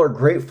people are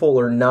grateful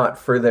or not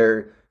for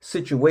their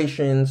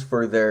situations,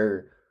 for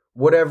their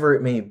whatever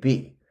it may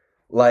be.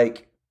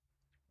 Like,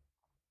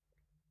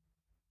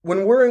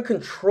 when we're in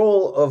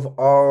control of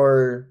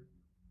our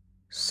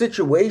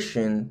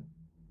situation,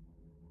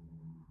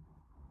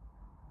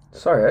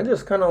 sorry, I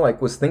just kind of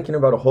like was thinking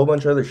about a whole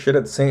bunch of other shit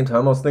at the same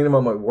time. I was thinking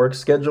about my work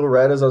schedule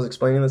right as I was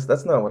explaining this.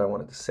 That's not what I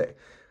wanted to say.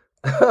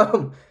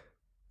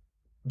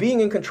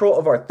 Being in control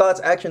of our thoughts,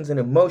 actions, and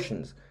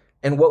emotions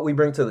and what we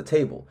bring to the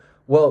table.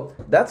 Well,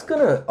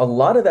 a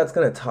lot of that's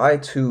gonna tie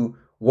to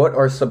what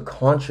our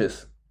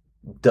subconscious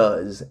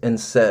does and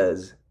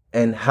says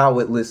and how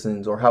it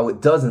listens or how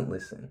it doesn't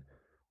listen.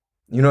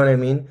 You know what I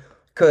mean?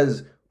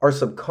 Because our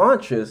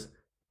subconscious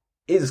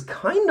is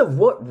kind of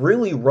what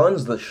really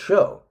runs the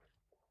show.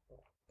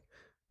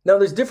 Now,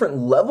 there's different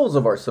levels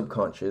of our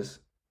subconscious,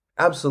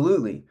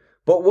 absolutely.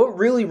 But what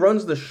really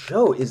runs the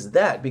show is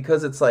that,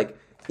 because it's like,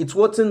 it's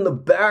what's in the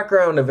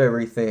background of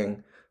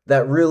everything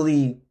that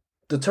really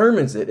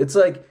determines it. It's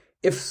like,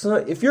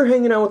 if you're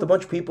hanging out with a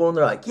bunch of people and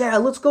they're like, yeah,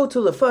 let's go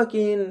to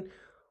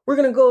we're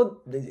going to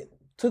go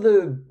to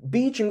the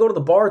beach and go to the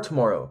bar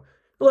tomorrow.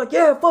 You're like,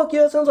 yeah, fuck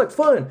yeah, sounds like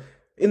fun.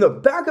 In the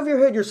back of your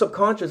head, your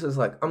subconscious is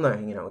like, I'm not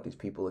hanging out with these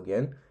people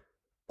again.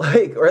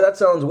 Like, or that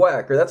sounds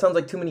whack, or that sounds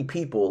like too many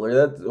people,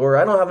 or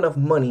I don't have enough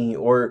money,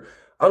 or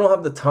I don't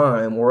have the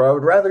time, or I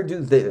would rather do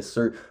this,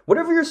 or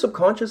whatever your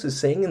subconscious is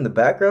saying in the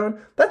background,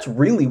 that's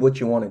really what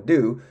you want to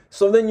do.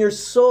 So then you're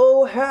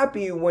so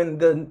happy when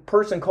the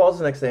person calls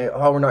the next day,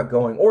 oh, we're not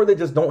going, or they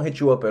just don't hit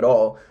you up at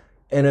all.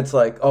 and it's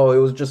like, oh, it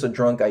was just a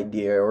drunk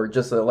idea or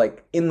just a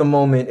like in the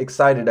moment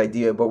excited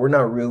idea, but we're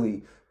not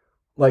really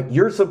like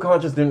your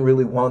subconscious didn't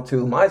really want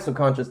to, my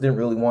subconscious didn't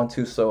really want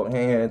to, so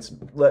hey, it's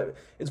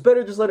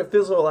better just let it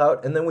fizzle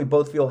out, and then we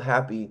both feel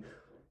happy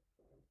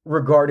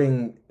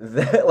regarding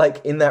that,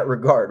 like in that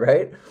regard,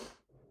 right?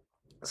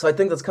 So I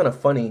think that's kind of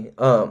funny.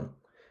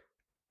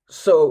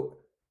 So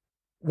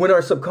when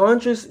our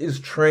subconscious is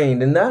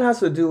trained, and that has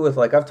to do with,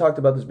 like, I've talked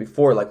about this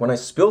before, like when I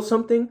spill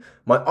something,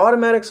 my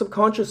automatic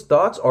subconscious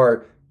thoughts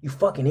are, you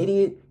fucking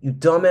idiot, you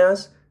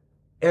dumbass.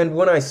 And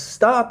when I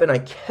stop and I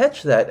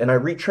catch that and I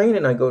retrain it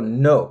and I go,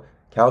 no,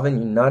 Calvin,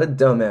 you're not a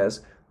dumbass.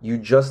 You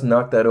just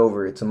knocked that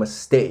over. It's a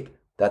mistake.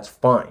 That's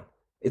fine.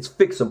 It's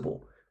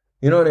fixable.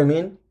 You know what I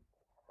mean?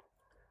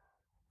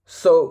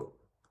 So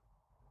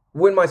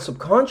when my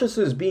subconscious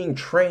is being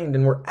trained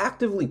and we're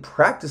actively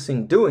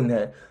practicing doing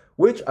that,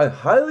 which I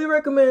highly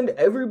recommend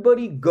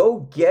everybody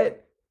go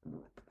get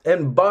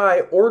and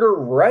buy, order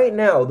right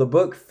now, the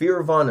book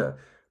Fearvana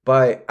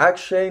by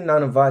Akshay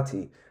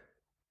Nanavati.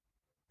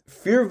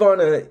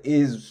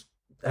 Fearvana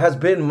has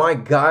been my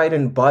guide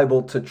and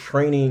Bible to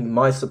training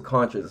my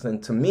subconscious.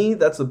 And to me,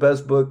 that's the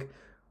best book,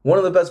 one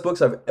of the best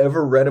books I've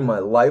ever read in my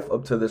life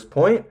up to this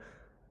point.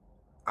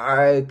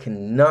 I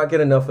cannot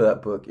get enough of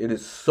that book. It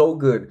is so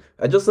good.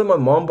 I just let my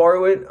mom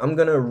borrow it. I'm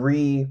gonna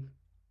reread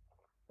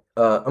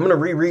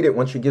it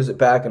once she gives it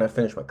back and I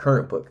finish my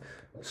current book.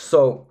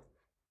 So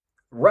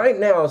right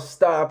now,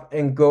 stop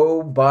and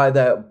go buy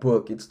that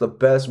book. It's the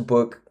best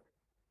book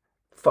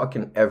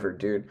fucking ever,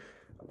 dude.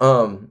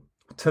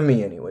 To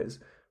me anyways.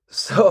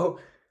 So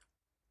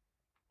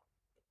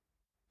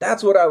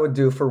that's what I would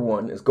do for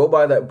one, is go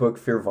buy that book,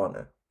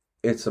 Fearvana.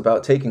 It's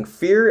about taking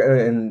fear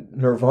and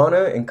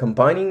nirvana and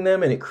combining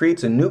them, and it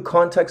creates a new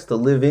context to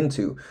live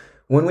into.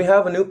 When we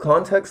have a new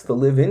context to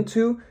live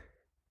into,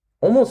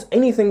 almost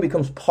anything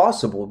becomes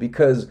possible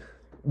because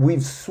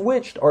we've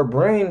switched our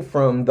brain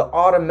from the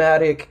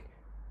automatic,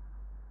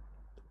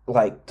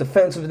 like,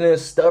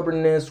 defensiveness,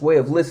 stubbornness, way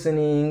of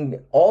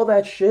listening, all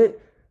that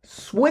shit,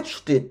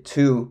 switched it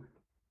to,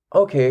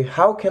 okay,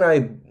 how can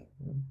I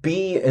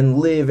be and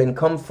live and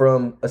come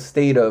from a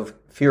state of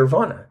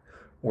fearvana,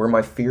 where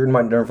my fear and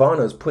my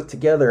nirvana is put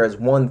together as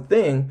one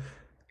thing,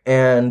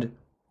 and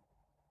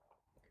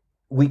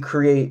we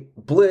create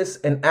bliss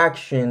and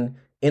action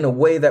in a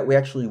way that we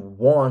actually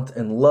want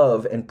and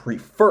love and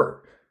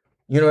prefer.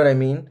 You know what I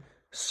mean?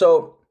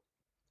 So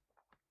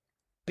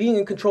being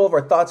in control of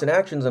our thoughts and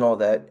actions and all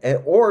that,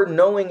 or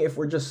knowing if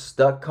we're just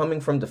stuck coming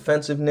from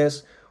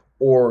defensiveness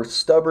or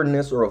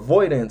stubbornness or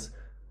avoidance,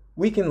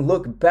 we can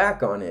look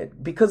back on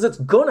it because it's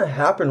gonna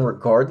happen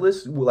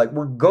regardless. Like,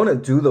 we're gonna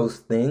do those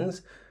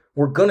things.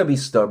 We're gonna be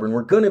stubborn.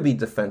 We're gonna be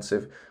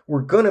defensive.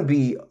 We're gonna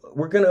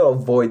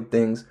avoid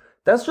things.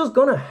 That's just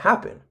gonna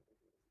happen.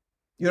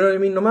 You know what I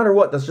mean? No matter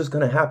what, that's just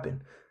gonna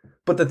happen.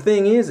 But the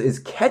thing is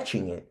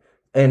catching it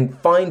and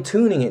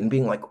fine-tuning it and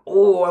being like,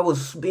 oh, I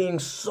was being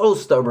so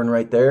stubborn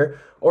right there.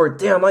 Or,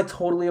 damn, I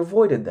totally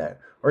avoided that.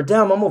 Or,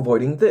 damn, I'm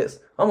avoiding this.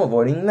 I'm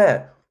avoiding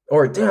that.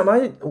 Or, damn,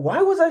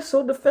 why was I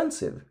so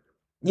defensive?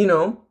 You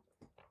know?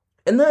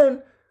 And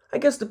then, I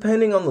guess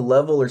depending on the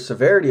level or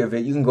severity of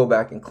it, you can go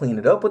back and clean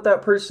it up with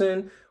that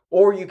person,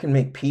 or you can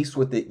make peace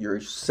with it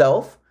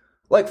yourself.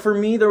 Like, for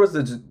me, there was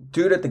this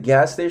dude at the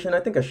gas station. I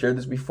think I shared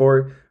this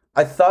before.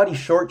 I thought he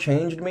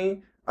shortchanged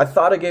me. I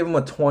thought I gave him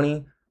a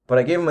 20, but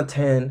I gave him a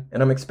 10,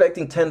 and I'm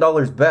expecting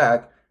 $10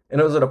 back. And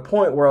it was at a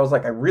point where I was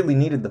like, I really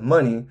needed the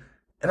money.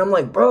 And I'm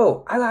like,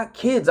 bro, I got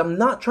kids. I'm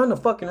not trying to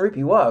fucking rip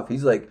you off.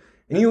 He's like,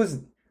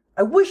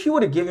 I wish he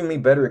would have given me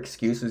better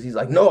excuses. He's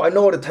like, no, I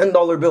know what a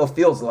 $10 bill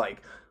feels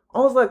like. I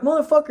was like,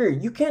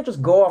 motherfucker, you can't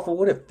just go off of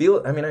what it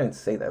feels. I mean, I didn't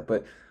say that,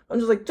 but I'm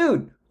just like,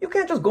 dude, you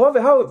can't just go off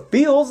of how it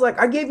feels. Like,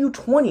 I gave you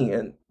 20,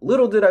 and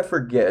little did I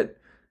forget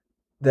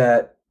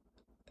that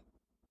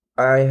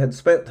I had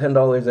spent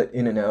 $10 at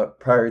In-N-Out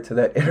prior to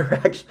that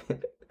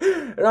interaction.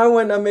 And I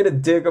went and I made a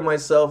dick of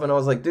myself, and I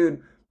was like,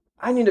 dude,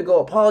 I need to go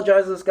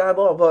apologize to this guy,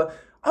 blah, blah, blah.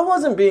 I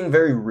wasn't being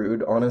very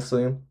rude,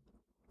 honestly.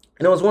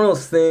 And it was one of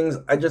those things,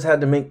 I just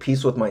had to make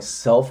peace with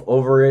myself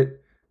over it.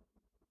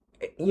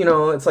 You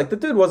know, it's like the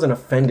dude wasn't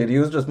offended. He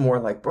was just more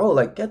like, bro,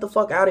 like, get the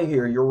fuck out of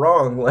here. You're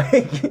wrong.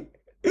 Like,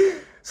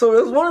 so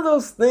it was one of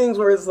those things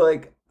where it's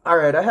like, all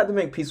right, I had to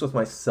make peace with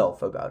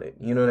myself about it.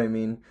 You know what I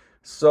mean?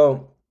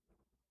 So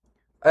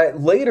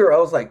later I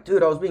was like,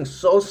 dude, I was being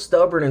so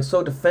stubborn and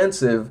so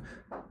defensive.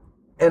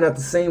 And at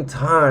the same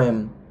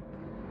time,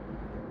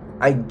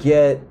 I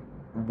get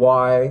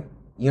why.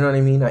 You know what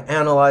I mean? I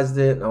analyzed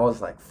it and I was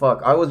like,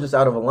 fuck, I was just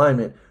out of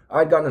alignment.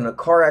 I'd gotten in a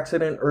car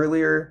accident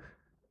earlier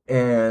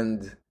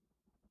and,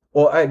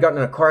 well, I had gotten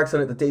in a car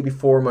accident the day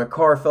before. My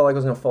car felt like it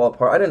was going to fall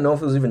apart. I didn't know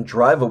if it was even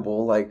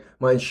drivable. Like,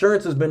 my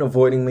insurance has been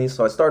avoiding me,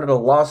 so I started a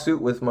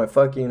lawsuit with my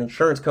fucking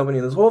insurance company,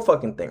 this whole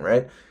fucking thing,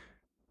 right?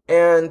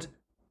 And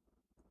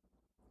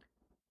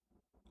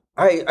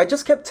I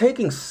just kept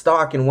taking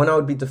stock in when I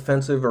would be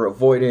defensive or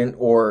avoidant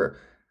or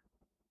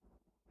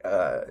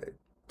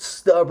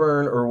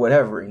stubborn or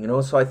whatever, you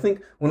know? So I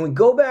think when we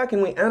go back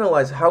and we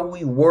analyze how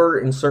we were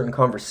in certain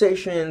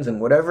conversations and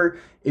whatever,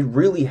 it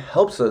really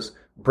helps us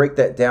break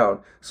that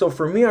down. So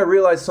for me, I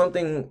realized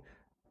something,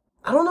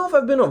 I don't know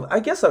if I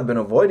guess I've been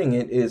avoiding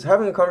it, is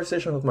having a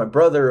conversation with my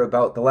brother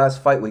about the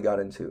last fight we got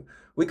into.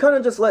 We kind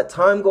of just let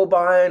time go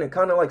by and it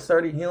kind of like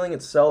started healing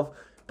itself.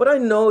 But I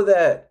know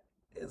that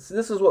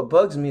this is what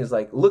bugs me, is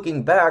like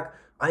looking back,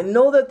 I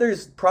know that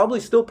there's probably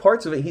still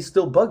parts of it he's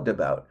still bugged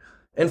about.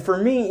 And for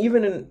me,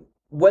 even in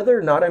whether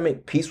or not I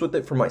make peace with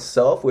it for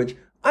myself, which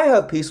I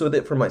have peace with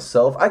it for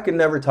myself, I can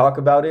never talk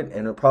about it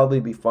and it'll probably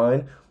be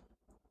fine.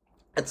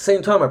 At the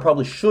same time, I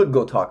probably should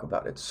go talk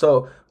about it.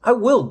 So I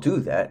will do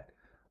that.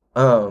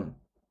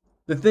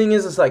 The thing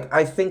is, like,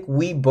 I think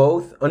we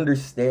both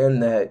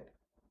understand that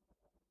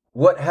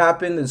what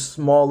happened is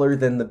smaller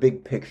than the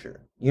big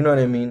picture. You know what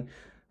I mean?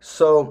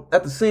 So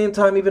at the same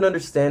time, even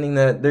understanding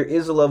that there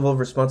is a level of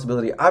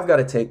responsibility I've got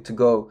to take to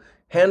go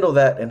handle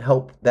that and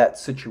help that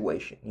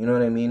situation. You know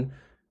what I mean?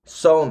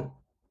 So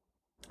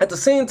at the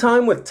same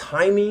time, with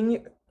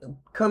timing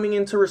coming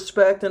into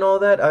respect and all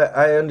that,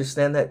 I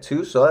understand that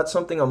too. So that's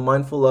something I'm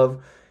mindful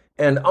of.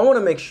 And I want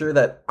to make sure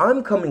that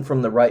I'm coming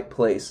from the right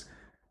place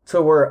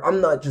to where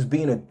I'm not just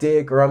being a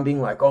dick, or I'm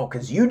being like, oh,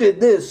 because you did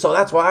this, so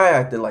that's why I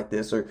acted like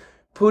this, or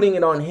putting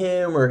it on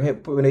him, or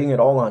putting it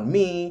all on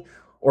me,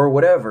 or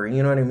whatever,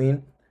 you know what I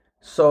mean?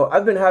 So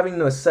I've been having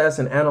to assess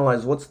and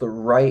analyze what's the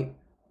right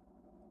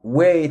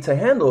way to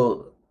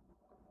handle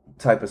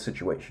type of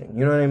situation,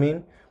 you know what I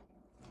mean?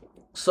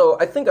 So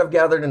I think I've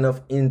gathered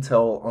enough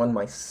intel on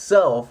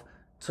myself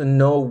to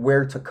know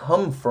where to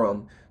come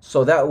from,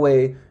 so that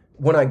way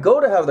when I go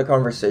to have the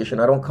conversation,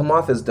 I don't come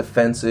off as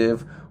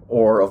defensive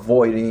or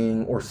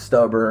avoiding or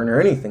stubborn or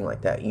anything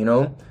like that, you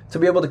know? To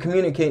be able to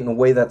communicate in a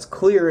way that's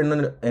clear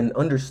and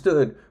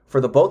understood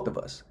for the both of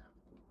us.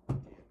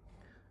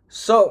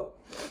 So,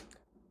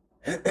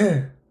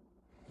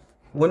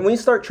 when we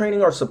start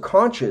training our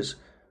subconscious,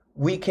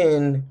 we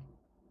can,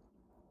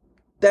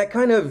 that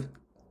kind of,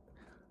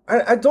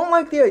 I don't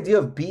like the idea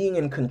of being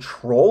in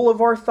control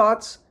of our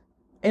thoughts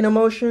and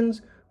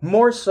emotions.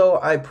 More so,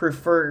 I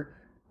prefer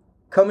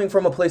coming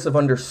from a place of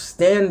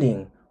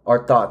understanding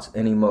our thoughts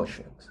and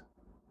emotions.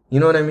 You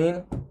know what I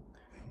mean?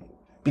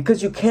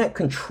 Because you can't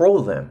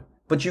control them,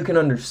 but you can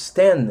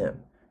understand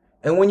them.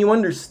 And when you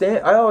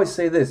understand, I always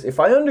say this, if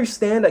I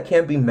understand, I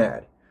can't be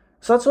mad.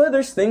 So that's why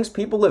there's things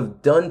people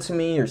have done to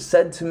me or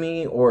said to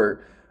me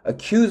or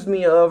accused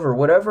me of or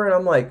whatever. And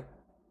I'm like,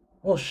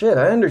 well, shit,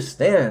 I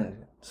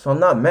understand. So I'm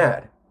not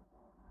mad.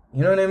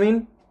 You know what I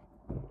mean?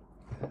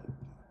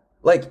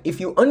 Like, if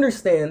you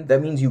understand,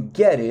 that means you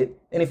get it.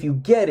 And if you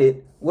get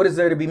it, what is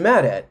there to be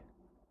mad at?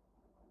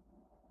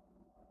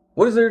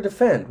 What is there to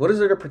defend? What is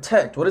there to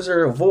protect? What is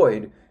there to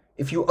avoid?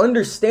 If you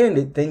understand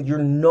it, then you're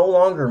no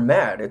longer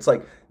mad. It's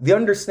like the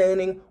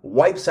understanding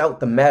wipes out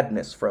the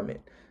madness from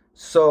it.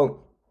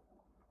 So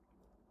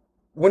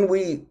when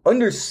we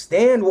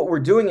understand what we're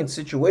doing in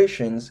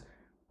situations,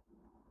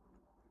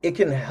 it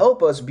can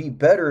help us be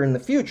better in the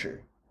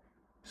future.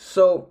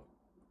 So,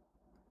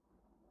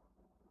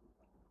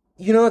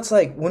 you know, it's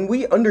like when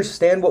we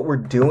understand what we're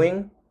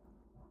doing,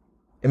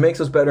 it makes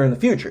us better in the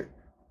future.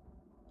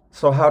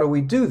 So how do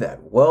we do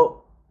that?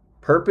 Well,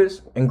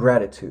 purpose and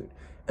gratitude.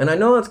 And I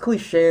know that's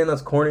cliche and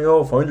that's corny.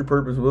 Oh, find your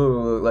purpose. Blah,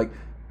 blah, blah. Like,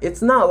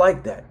 it's not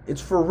like that.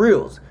 It's for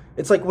reals.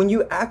 It's like when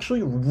you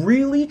actually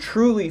really,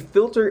 truly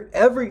filter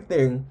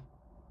everything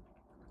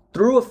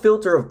through a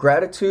filter of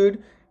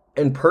gratitude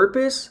and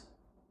purpose,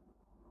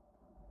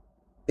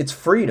 it's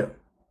freedom.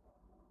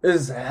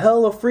 It's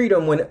hella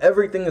freedom when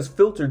everything is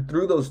filtered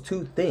through those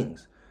two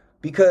things.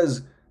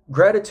 Because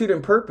gratitude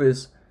and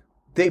purpose,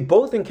 they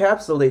both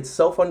encapsulate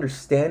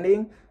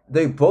self-understanding.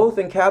 They both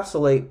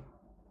encapsulate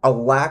a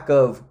lack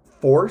of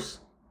force.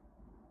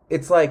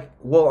 It's like,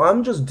 well,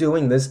 I'm just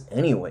doing this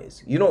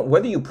anyways. You know,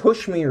 whether you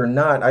push me or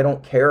not, I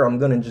don't care. I'm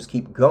going to just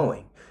keep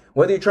going.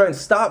 Whether you try and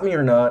stop me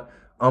or not,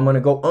 I'm going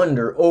to go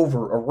under,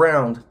 over,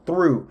 around,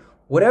 through,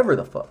 whatever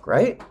the fuck,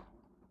 right?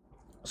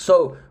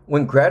 So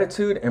when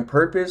gratitude and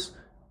purpose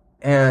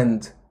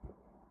and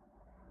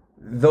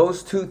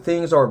those two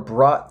things are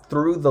brought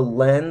through the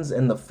lens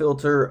and the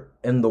filter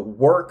and the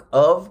work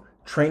of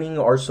training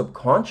our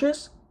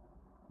subconscious,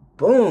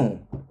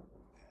 boom.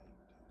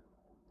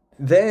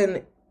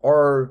 Then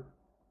our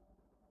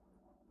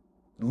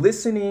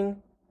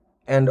listening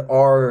and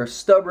our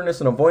stubbornness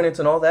and avoidance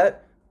and all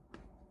that,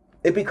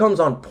 it becomes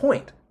on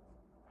point.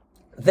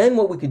 Then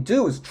what we could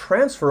do is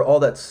transfer all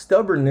that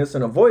stubbornness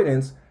and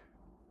avoidance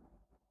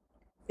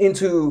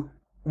into,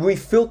 we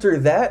filter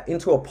that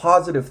into a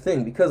positive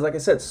thing. Because like I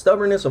said,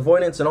 stubbornness,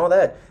 avoidance, and all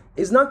that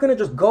is not going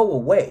to just go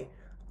away.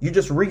 You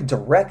just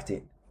redirect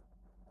it.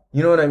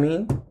 You know what I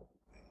mean?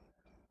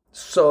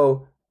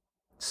 So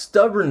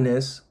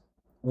stubbornness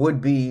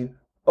would be,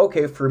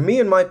 okay, for me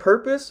and my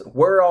purpose,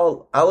 where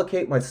I'll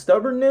allocate my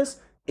stubbornness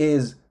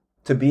is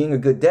to being a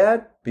good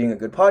dad, being a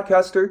good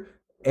podcaster,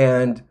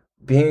 and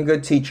being a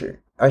good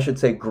teacher. I should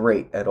say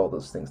great at all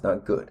those things,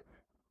 not good.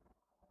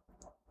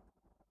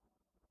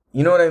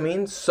 You know what I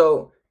mean?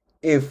 So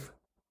if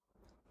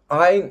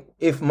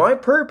if my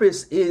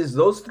purpose is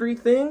those three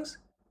things,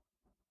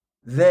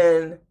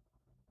 then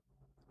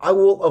I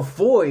will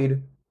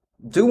avoid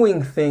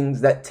doing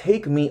things that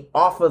take me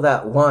off of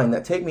that line,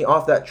 that take me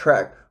off that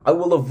track. I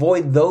will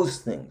avoid those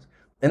things.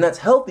 And that's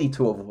healthy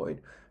to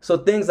avoid. So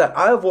things that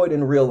I avoid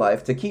in real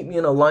life to keep me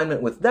in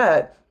alignment with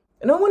that,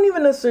 and I wouldn't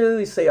even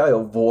necessarily say I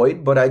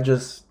avoid, but I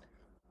just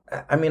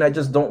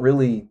don't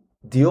really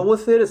deal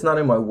with it. It's not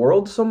in my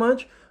world so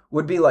much.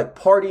 Would be like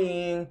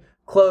partying,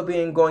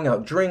 clubbing, going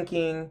out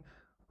drinking.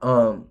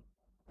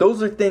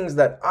 Those are things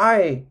that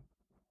I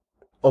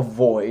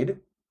avoid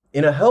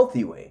in a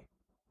healthy way.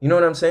 You know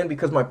what I'm saying?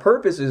 Because my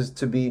purpose is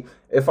to be,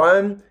 if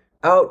I'm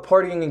out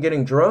partying and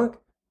getting drunk,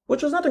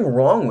 which there's nothing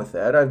wrong with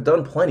that. I've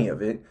done plenty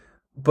of it.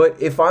 But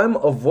if I'm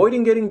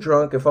avoiding getting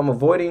drunk, if I'm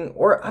avoiding,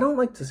 or I don't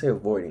like to say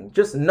avoiding,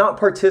 just not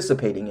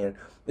participating in.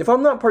 If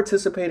I'm not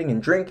participating in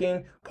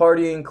drinking,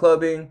 partying,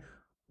 clubbing,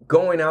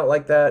 going out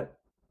like that,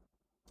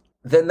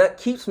 then that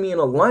keeps me in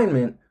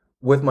alignment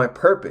with my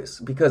purpose,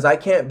 because I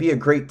can't be a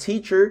great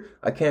teacher,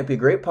 I can't be a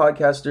great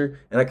podcaster,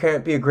 and I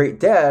can't be a great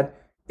dad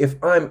if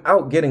I'm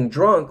out getting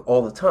drunk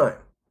all the time.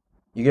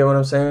 You get what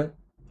I'm saying?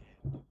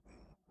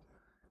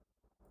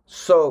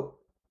 So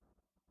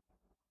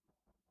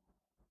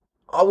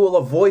I will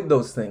avoid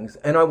those things,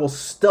 and I will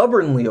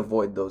stubbornly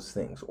avoid those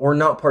things, or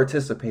not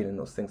participate in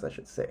those things, I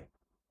should say.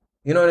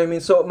 You know what I mean?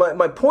 So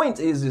my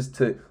point is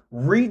to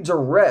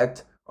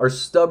redirect our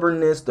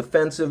stubbornness,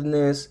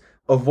 defensiveness,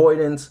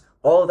 avoidance,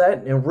 all of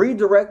that, and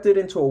redirect it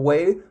into a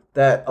way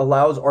that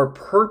allows our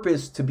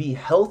purpose to be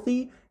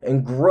healthy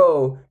and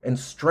grow and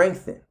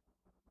strengthen.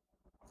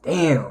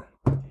 Damn.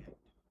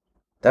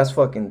 That's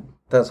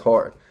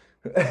hard.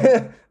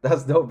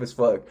 That's dope as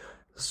fuck.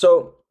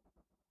 So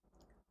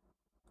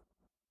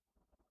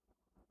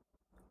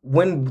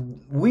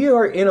when we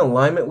are in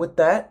alignment with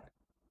that,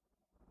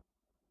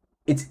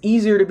 it's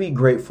easier to be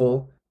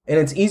grateful, and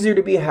it's easier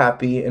to be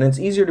happy, and it's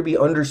easier to be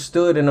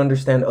understood and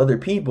understand other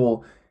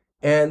people.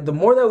 And the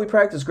more that we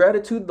practice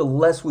gratitude, the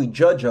less we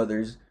judge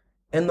others,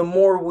 and the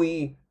more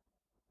we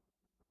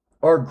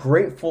are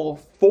grateful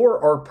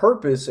for our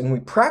purpose and we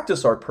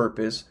practice our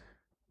purpose,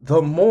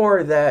 the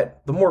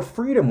more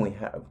freedom we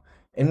have.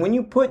 And when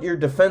you put your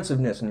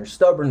defensiveness and your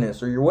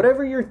stubbornness or your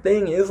whatever your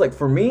thing is, like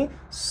for me,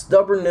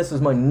 stubbornness is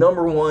my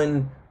number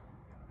one,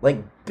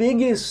 like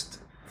biggest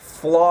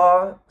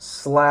flaw /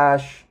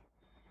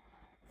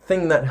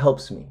 thing that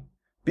helps me.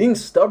 Being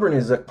stubborn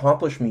has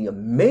accomplished me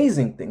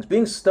amazing things.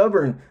 Being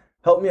stubborn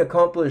helped me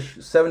accomplish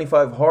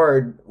 75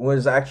 hard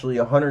was actually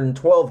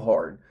 112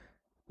 hard.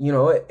 You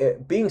know,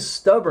 being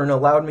stubborn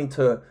allowed me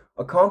to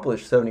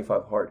accomplish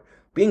 75 hard.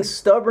 Being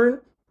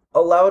stubborn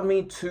allowed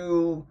me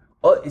to,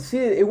 see,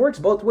 it works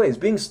both ways.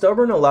 Being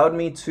stubborn allowed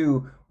me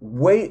to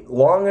wait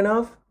long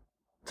enough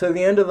to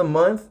the end of the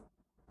month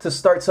to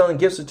start selling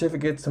gift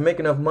certificates to make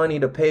enough money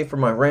to pay for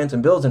my rent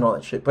and bills and all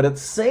that shit. But at the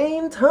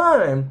same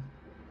time,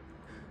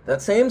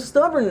 that same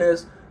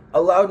stubbornness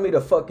allowed me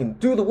to fucking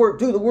do the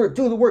work.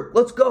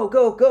 Let's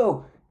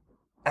go.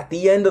 At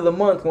the end of the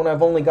month when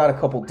I've only got a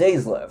couple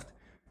days left.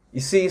 You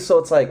see, so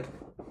it's like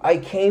I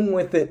came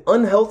with it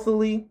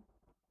unhealthily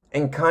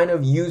and kind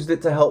of used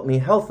it to help me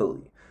healthily.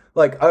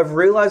 Like I've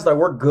realized I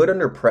work good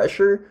under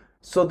pressure.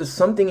 So there's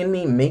something in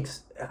me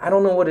I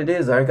don't know what it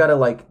is. I gotta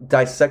like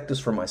dissect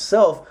this for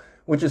myself,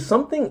 which is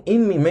something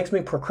in me makes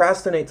me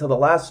procrastinate to the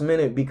last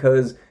minute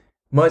because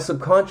my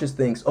subconscious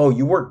thinks, oh,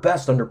 you work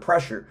best under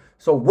pressure.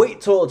 So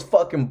wait till it's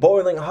fucking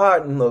boiling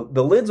hot and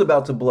the lid's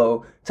about to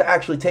blow to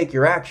actually take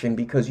your action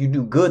because you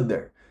do good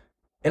there.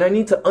 And I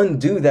need to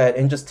undo that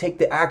and just take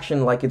the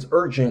action like it's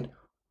urgent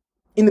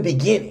in the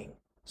beginning.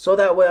 So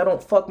that way I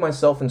don't fuck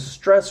myself and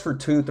stress for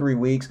 2-3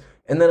 weeks.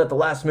 And then at the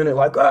last minute,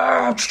 like,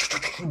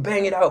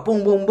 bang it out,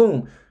 boom, boom,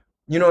 boom.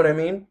 You know what I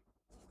mean?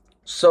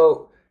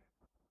 So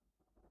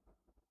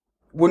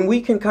when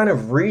we can kind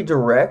of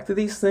redirect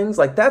these things,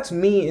 like that's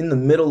me in the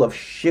middle of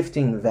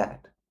shifting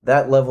that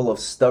level of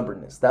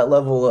stubbornness, that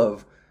level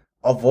of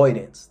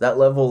avoidance, that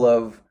level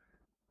of,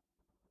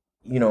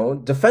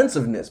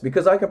 defensiveness,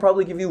 because I could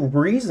probably give you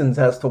reasons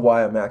as to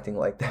why I'm acting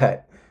like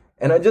that.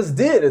 And I just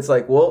did. It's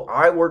like, well,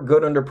 I work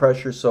good under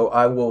pressure, so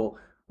I will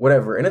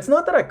whatever. And it's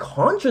not that I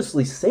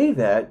consciously say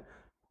that.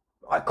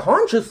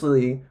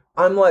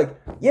 I'm like,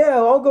 yeah,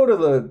 I'll go to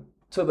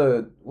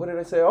the what did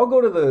I say? I'll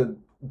go to the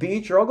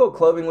beach, or I'll go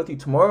clubbing with you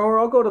tomorrow, or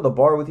I'll go to the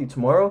bar with you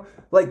tomorrow.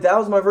 Like that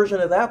was my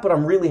version of that, but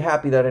I'm really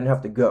happy that I didn't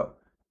have to go.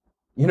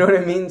 You know what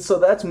I mean? So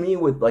that's me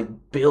with like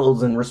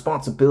bills and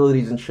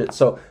responsibilities and shit.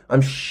 So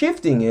I'm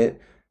shifting it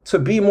to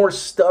be more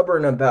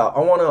stubborn about,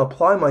 I want to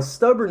apply my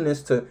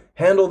stubbornness to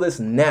handle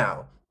this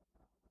now.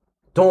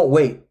 Don't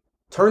wait.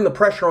 Turn the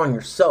pressure on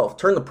yourself.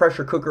 Turn the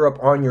pressure cooker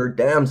up on your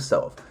damn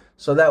self.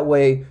 So that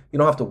way you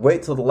don't have to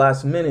wait till the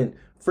last minute,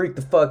 freak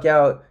the fuck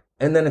out,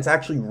 and then it's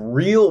actually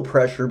real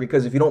pressure,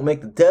 because if you don't make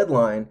the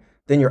deadline,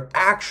 then you're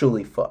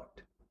actually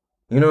fucked.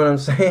 You know what I'm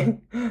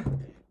saying?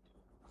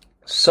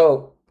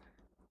 So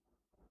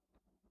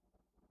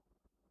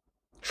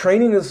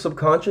training the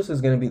subconscious is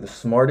going to be the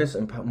smartest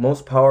and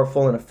most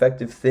powerful and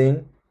effective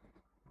thing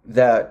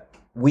that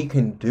we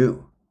can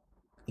do.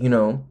 you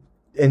know,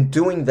 and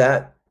doing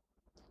that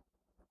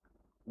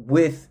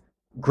with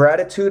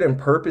gratitude and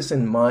purpose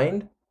in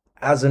mind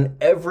as an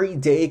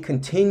everyday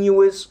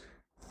continuous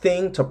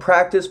thing to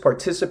practice,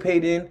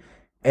 participate in,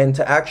 and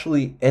to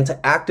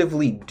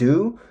actively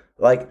do.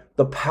 Like,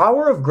 the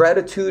power of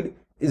gratitude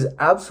is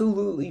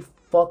absolutely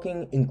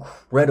fucking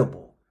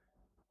incredible.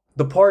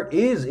 The part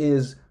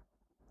is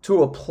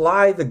to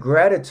apply the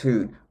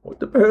gratitude. Well, it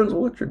depends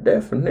what your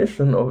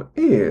definition of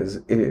is.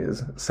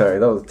 Sorry,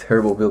 that was a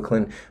terrible Bill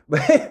Clinton.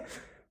 But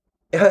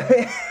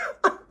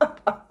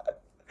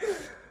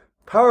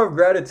power of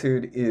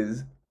gratitude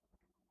is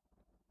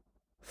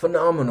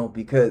phenomenal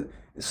because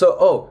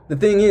the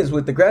thing is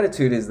with the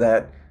gratitude is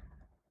that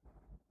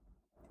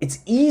it's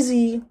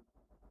easy.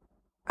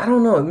 I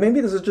don't know,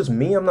 maybe this is just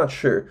me, I'm not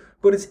sure,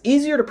 but it's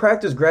easier to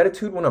practice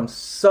gratitude when I'm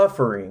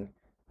suffering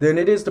than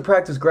it is to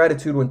practice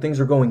gratitude when things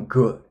are going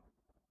good.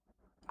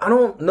 I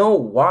don't know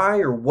why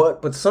or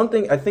what, but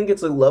I think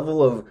it's a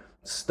level of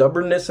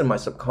stubbornness in my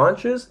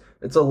subconscious.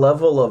 It's a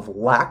level of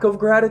lack of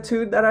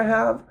gratitude that I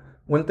have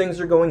when things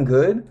are going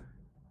good.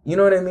 You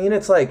know what I mean?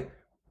 It's like,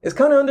 it's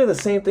kind of under the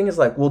same thing as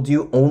like, well, do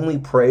you only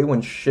pray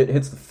when shit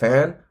hits the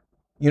fan?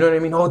 You know what I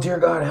mean? Oh, dear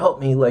God, help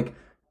me. Like,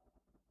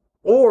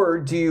 or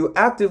do you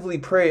actively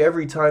pray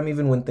every time,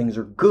 even when things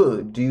are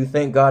good? Do you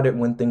thank God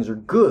when things are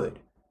good?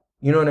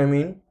 You know what I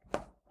mean?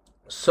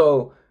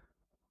 So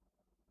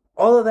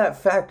all of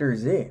that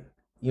factors in.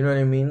 You know what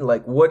I mean?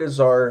 Like, what is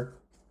our,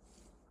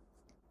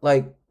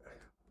 like,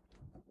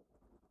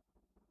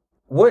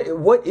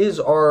 what is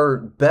our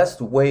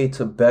best way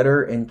to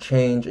better and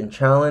change and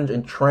challenge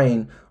and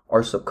train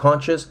our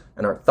subconscious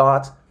and our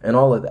thoughts and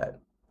all of that?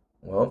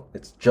 Well,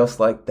 it's just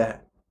like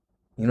that.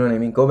 You know what I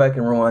mean? Go back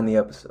and rewind the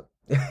episode.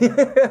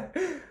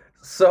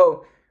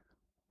 So,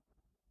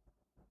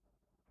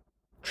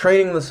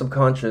 training the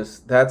subconscious,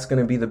 that's going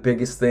to be the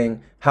biggest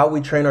thing. How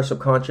we train our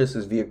subconscious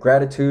is via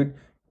gratitude,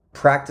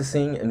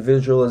 practicing, and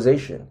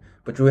visualization.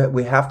 But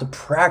we have to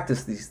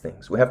practice these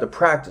things. We have to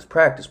practice.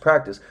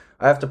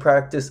 I have to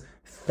practice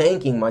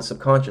thanking my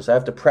subconscious. I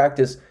have to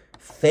practice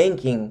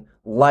thanking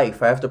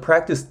life. I have to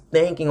practice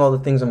thanking all the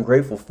things I'm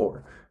grateful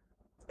for.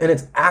 And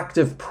it's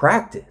active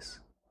practice.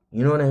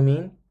 You know what I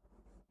mean?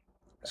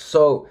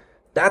 So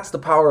that's the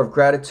power of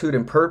gratitude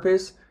and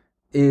purpose,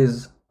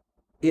 is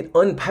it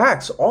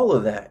unpacks all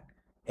of that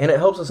and it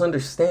helps us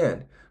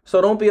understand. So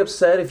don't be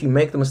upset if you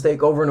make the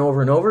mistake over and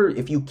over and over.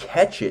 If you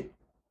catch it,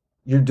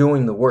 you're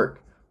doing the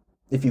work.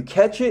 If you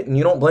catch it and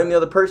you don't blame the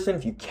other person,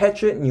 if you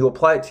catch it and you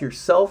apply it to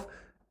yourself,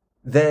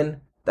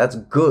 then that's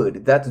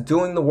good. That's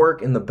doing the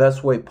work in the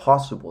best way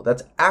possible.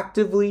 That's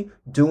actively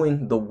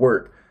doing the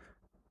work.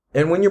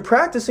 And when you're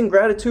practicing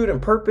gratitude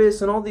and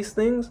purpose and all these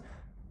things,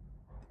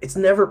 it's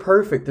never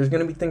perfect. There's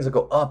going to be things that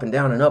go up and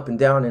down and up and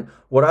down. And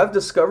what I've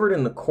discovered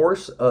in the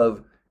course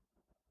of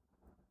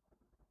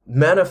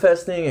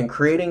manifesting and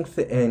creating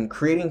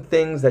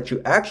things that you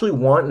actually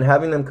want and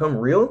having them come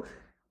real,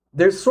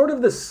 there's sort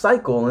of this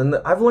cycle. And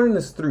I've learned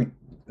this through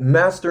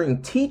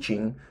mastering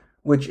teaching,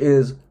 which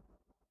is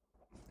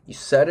you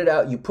set it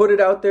out, you put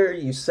it out there,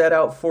 you set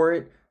out for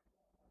it,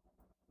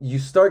 you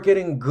start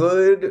getting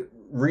good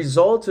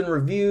results and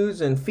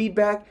reviews and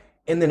feedback,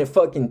 and then it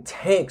fucking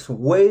tanks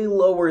way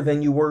lower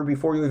than you were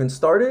before you even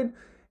started.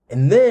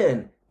 And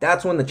then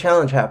that's when the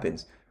challenge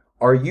happens.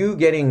 Are you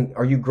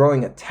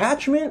growing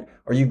attachment?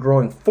 Are you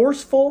growing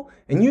forceful?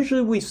 And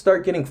usually we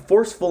start getting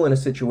forceful in a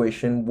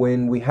situation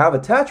when we have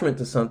attachment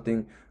to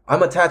something.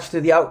 I'm attached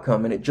to the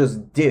outcome and it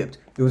just dipped.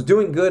 It was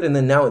doing good and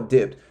then now it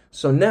dipped.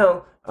 So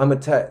now I'm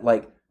attached,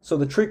 so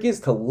the trick is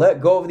to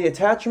let go of the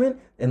attachment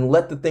and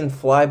let the thing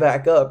fly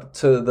back up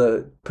to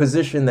the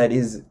position that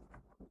is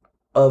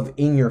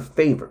in your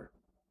favor.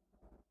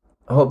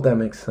 I hope that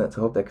makes sense.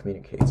 I hope that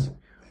communicates.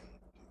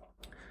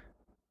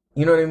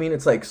 You know what I mean?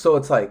 It's like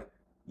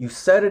you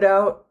set it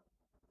out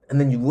and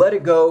then you let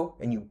it go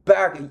and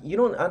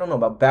I don't know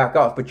about back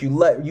off, but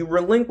you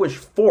relinquish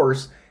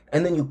force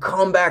and then you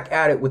come back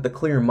at it with a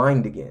clear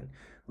mind again.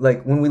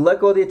 Like when we let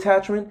go of the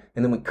attachment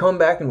and then we come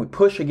back and we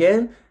push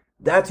again,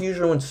 that's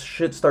usually when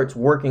shit starts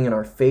working in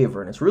our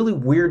favor. And it's really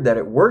weird that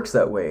it works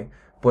that way,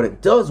 but it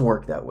does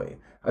work that way.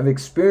 I've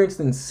experienced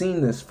and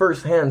seen this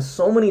firsthand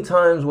so many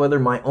times, whether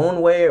my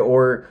own way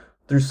or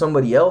through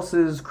somebody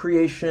else's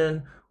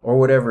creation or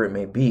whatever it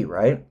may be,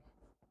 right?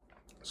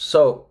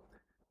 So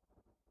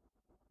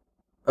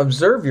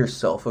observe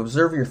yourself,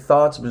 observe your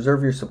thoughts,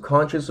 observe your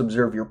subconscious,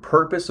 observe your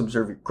purpose,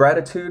 observe your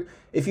gratitude.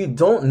 If you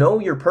don't know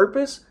your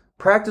purpose,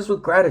 practice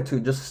with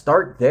gratitude. Just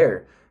start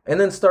there. And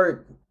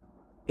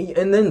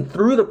then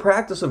through the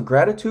practice of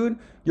gratitude,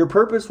 your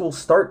purpose will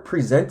start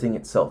presenting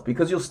itself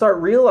because you'll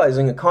start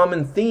realizing a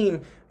common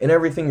theme in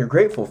everything you're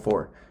grateful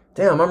for.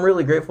 Damn, I'm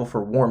really grateful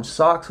for warm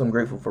socks. I'm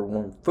grateful for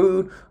warm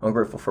food. I'm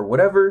grateful for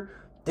whatever.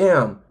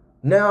 Damn,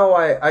 now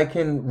I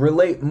can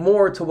relate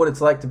more to what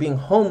it's like to being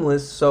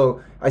homeless.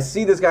 So I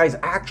see this guy's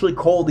actually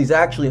cold. He's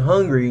actually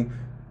hungry.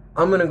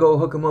 I'm going to go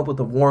hook him up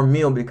with a warm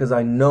meal because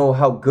I know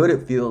how good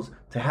it feels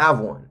to have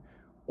one.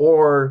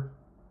 Or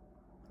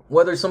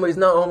whether somebody's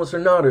not homeless or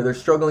not, or they're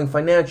struggling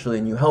financially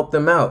and you help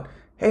them out.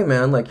 hey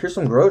man, like here's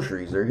some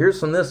groceries or here's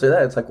some this or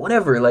that. It's like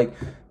whatever. Like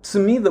to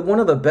me, the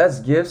one of the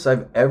best gifts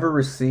I've ever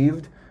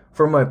received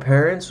from my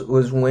parents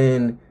was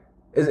when,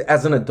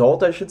 as an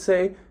adult, I should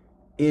say,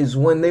 is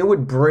when they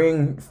would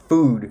bring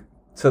food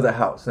to the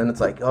house, and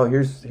it's like, oh,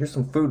 here's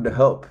some food to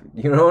help,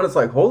 you know. And it's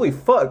like, holy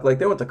fuck, like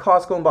they went to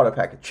Costco and bought a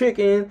pack of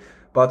chicken,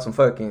 bought some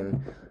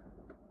fucking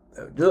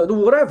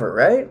whatever,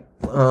 right?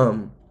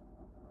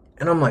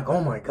 And I'm like,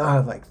 oh my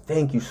god, like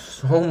thank you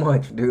so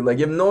much, dude. Like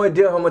you have no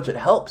idea how much it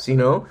helps, you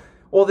know.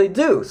 Well, they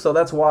do, so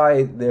that's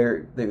why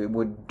they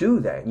would do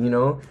that, you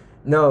know.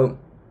 No,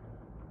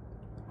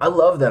 I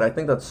love that. I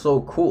think that's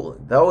so cool.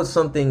 That was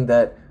something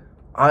that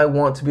I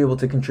want to be able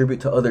to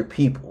contribute to other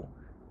people,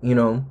 you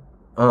know.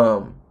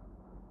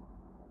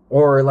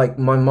 Or like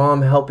my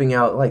mom helping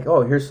out, like,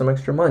 oh, here's some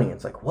extra money.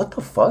 It's like, what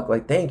the fuck?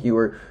 Like, thank you.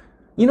 Or,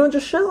 you know,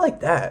 just shit like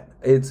that.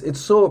 It's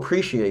so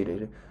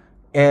appreciated.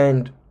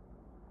 And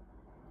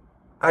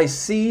I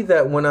see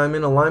that when I'm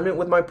in alignment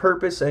with my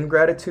purpose and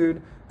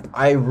gratitude,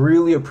 I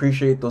really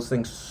appreciate those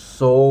things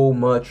so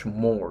much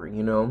more,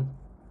 you know?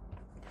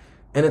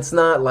 And it's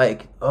not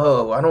like,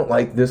 oh, I don't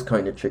like this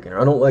kind of chicken, or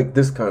I don't like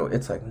this kind of,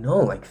 it's like, no,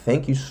 like,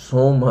 thank you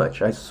so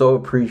much. I so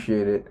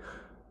appreciate it.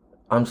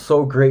 I'm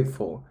so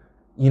grateful,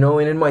 you know?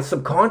 And in my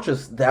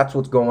subconscious, that's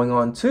what's going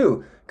on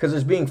too. Because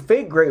there's being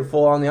fake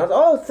grateful on the outside.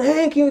 Oh,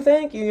 thank you,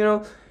 you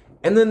know?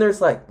 And then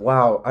there's like,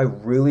 wow, I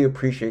really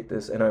appreciate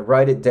this. And I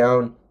write it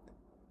down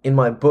in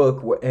my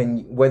book,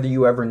 and whether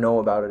you ever know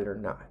about it or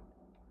not.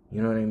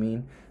 You know what I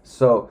mean?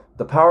 So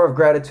the power of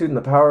gratitude and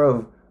the power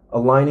of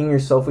aligning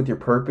yourself with your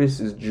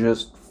purpose is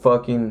just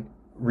fucking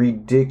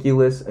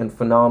ridiculous and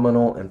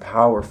phenomenal and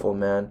powerful,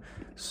 man.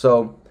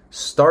 So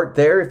start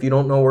there if you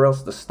don't know where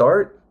else to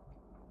start.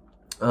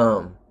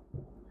 And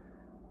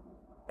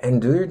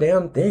do your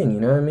damn thing, you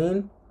know what I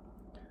mean?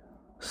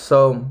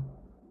 So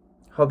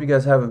hope you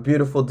guys have a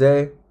beautiful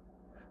day.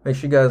 Make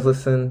sure you guys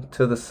listen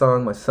to the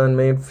song my son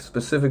made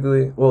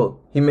specifically. Well,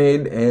 he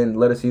made and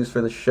let us use for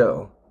the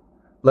show.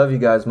 Love you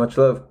guys. Much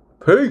love.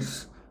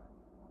 Peace.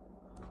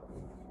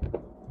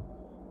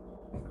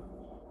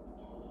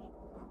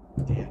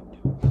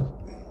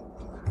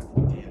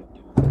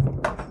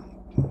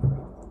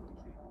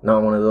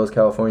 Not one of those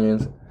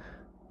Californians,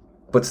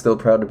 but still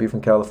proud to be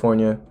from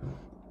California.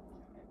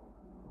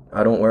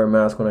 I don't wear a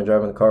mask when I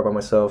drive in the car by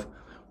myself.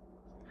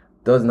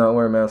 Does not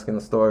wear a mask in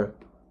the store.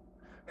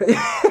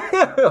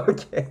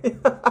 Okay.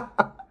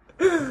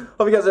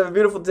 Hope you guys have a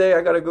beautiful day.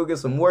 I gotta go get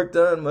some work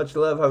done. Much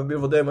love. Have a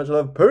beautiful day. Much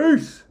love.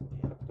 Peace.